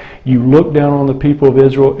 2:25, you looked down on the people of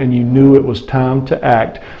Israel and you knew it was time to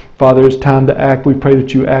act. Father, it's time to act. We pray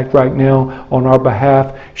that you act right now on our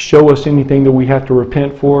behalf. Show us anything that we have to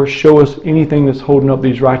repent for. Show us anything that's holding up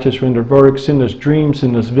these righteous rendered verdicts. Send us dreams,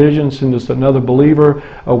 send us visions, send us another believer,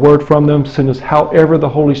 a word from them. Send us however the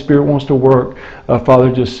Holy Spirit wants to work.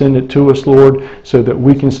 Father, just send it to us, Lord, so that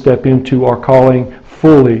we can step into our calling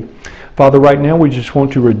fully. Father, right now we just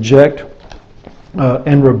want to reject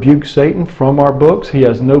and rebuke Satan from our books. He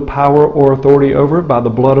has no power or authority over it by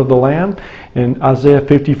the blood of the Lamb. In Isaiah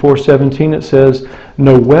 54:17 it says,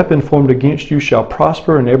 "No weapon formed against you shall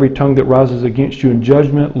prosper, and every tongue that rises against you in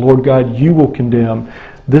judgment, Lord God, you will condemn.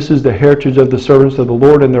 This is the heritage of the servants of the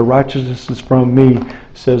Lord, and their righteousness is from me,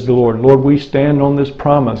 says the Lord." Lord, we stand on this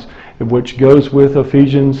promise, which goes with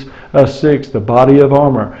Ephesians 6, the body of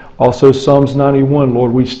armor. Also Psalms 91,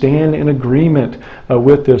 Lord, we stand in agreement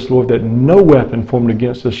with this, Lord, that no weapon formed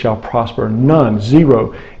against us shall prosper. None,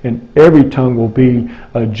 zero. And every tongue will be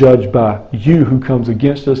judged by you who comes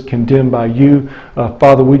against us, condemned by you.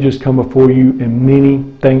 Father, we just come before you in many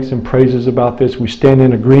thanks and praises about this. We stand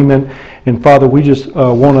in agreement. And Father, we just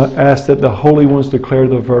want to ask that the holy ones declare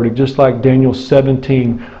the verdict, just like Daniel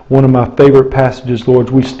 17, one of my favorite passages,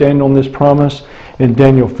 Lord. We stand on this promise in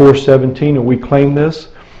Daniel 4:17, and we claim this.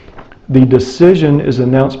 "The decision is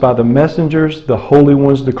announced by the messengers, the holy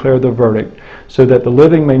ones declare the verdict, so that the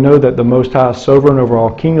living may know that the Most High is sovereign over all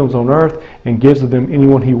kingdoms on earth, and gives to them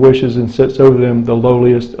anyone he wishes, and sets over them the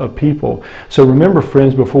lowliest of people." So remember,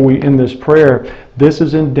 friends, before we end this prayer, this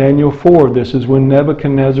is in Daniel 4. This is when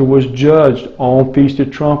Nebuchadnezzar was judged on Feast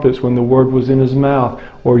of Trumpets, when the word was in his mouth,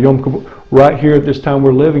 or Yom Kippur. Right here at this time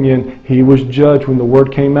we're living in, he was judged when the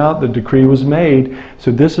word came out, the decree was made. So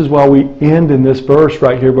this is why we end in this verse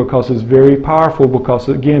right here, because it's very powerful, because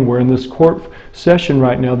again, we're in this court session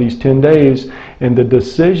right now, these 10 days, and the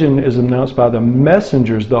decision is announced by the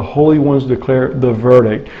messengers. The holy ones declare the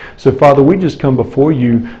verdict. So Father, we just come before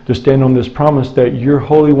you to stand on this promise that your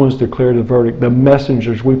holy ones declare the verdict. The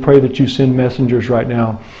messengers, we pray that you send messengers right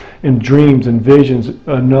now in dreams and visions,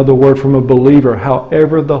 another word from a believer,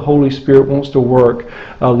 however the Holy Spirit wants to work.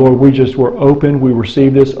 Lord, we're open, we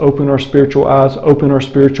receive this. Open our spiritual eyes, open our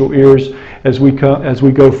spiritual ears as we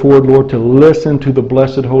go forward, Lord, to listen to the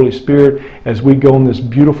blessed Holy Spirit as we go on this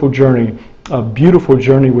beautiful journey, a beautiful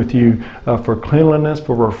journey with you, for cleanliness,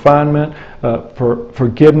 for refinement, for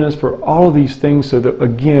forgiveness, for all of these things, so that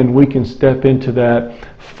again we can step into that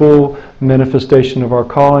full manifestation of our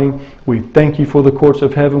calling. We thank you for the courts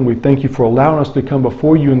of heaven. We thank you for allowing us to come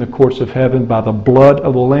before you in the courts of heaven by the blood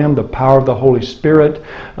of the Lamb, the power of the Holy Spirit,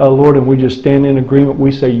 Lord, and we just stand in agreement.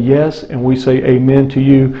 We say yes, and we say amen to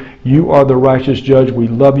you. You are the righteous judge. We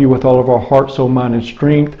love you with all of our heart, soul, mind, and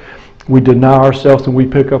strength. We deny ourselves and we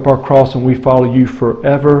pick up our cross and we follow you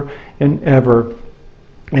forever and ever.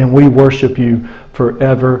 And we worship you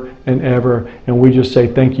forever and ever. And we just say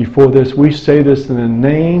thank you for this. We say this in the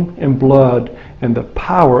name and blood and the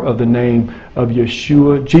power of the name of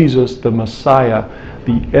Yeshua, Jesus, the Messiah,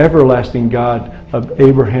 the everlasting God of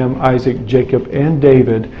Abraham, Isaac, Jacob, and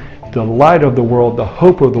David, the light of the world, the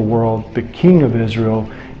hope of the world, the King of Israel.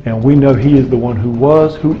 And we know He is the one who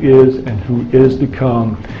was, who is, and who is to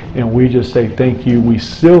come. And we just say thank you. We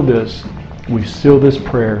seal this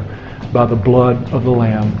prayer by the blood of the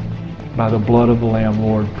Lamb. By the blood of the Lamb,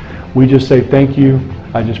 Lord. We just say thank you.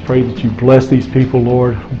 I just pray that you bless these people,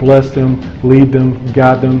 Lord. Bless them, lead them,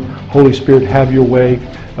 guide them. Holy Spirit, have your way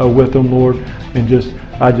with them, Lord. And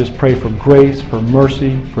I just pray for grace, for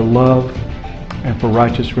mercy, for love, and for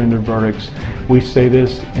righteous rendered verdicts. We say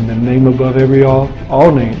this in the name above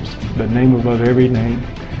all names, the name above every name,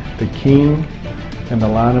 the King and the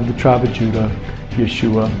Lion of the tribe of Judah,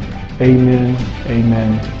 Yeshua. Amen,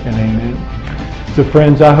 amen, and amen. So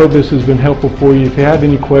friends, I hope this has been helpful for you. If you have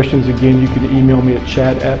any questions, again, you can email me at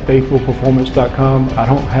chad@faithfulperformance.com. I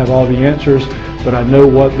don't have all the answers, but I know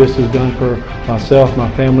what this has done for myself, my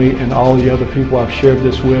family, and all the other people I've shared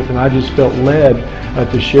this with, and I just felt led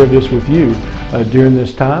to share this with you during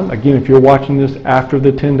this time. Again, if you're watching this after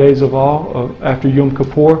the 10 days of awe, after Yom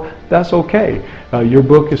Kippur, that's okay. Your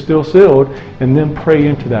book is still sealed, and then pray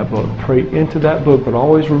into that book. Pray into that book, but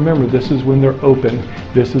always remember, this is when they're open.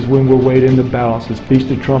 This is when we're weighed in the balance. It's Feast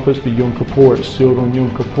of Trumpets, the Yom Kippur. It's sealed on Yom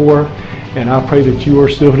Kippur. And I pray that you are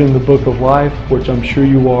sealed in the book of life, which I'm sure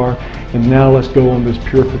you are. And now let's go on this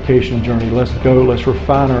purification journey. Let's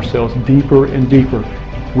refine ourselves deeper and deeper.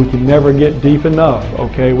 We can never get deep enough,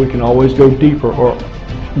 okay? We can always go deeper, or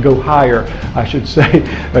go higher, I should say.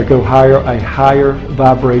 Go higher. A higher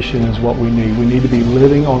vibration is what we need. We need to be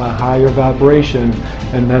living on a higher vibration,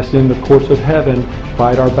 and that's in the courts of heaven.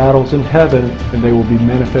 Fight our battles in heaven, and they will be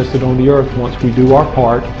manifested on the earth once we do our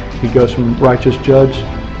part. He goes from righteous judge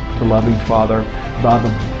to loving Father by the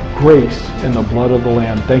grace and the blood of the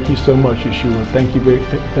Lamb. Thank you so much, Yeshua. Thank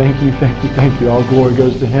you. All glory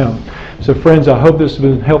goes to Him. So friends, I hope this has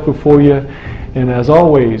been helpful for you. And as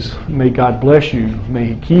always, may God bless you.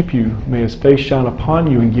 May He keep you. May His face shine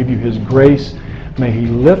upon you and give you His grace. May He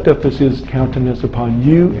lift up His countenance upon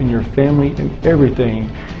you and your family and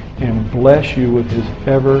everything, and bless you with His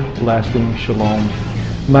everlasting shalom.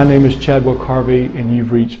 My name is Chadwick Harvey, and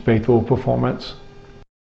you've reached Faithful Performance.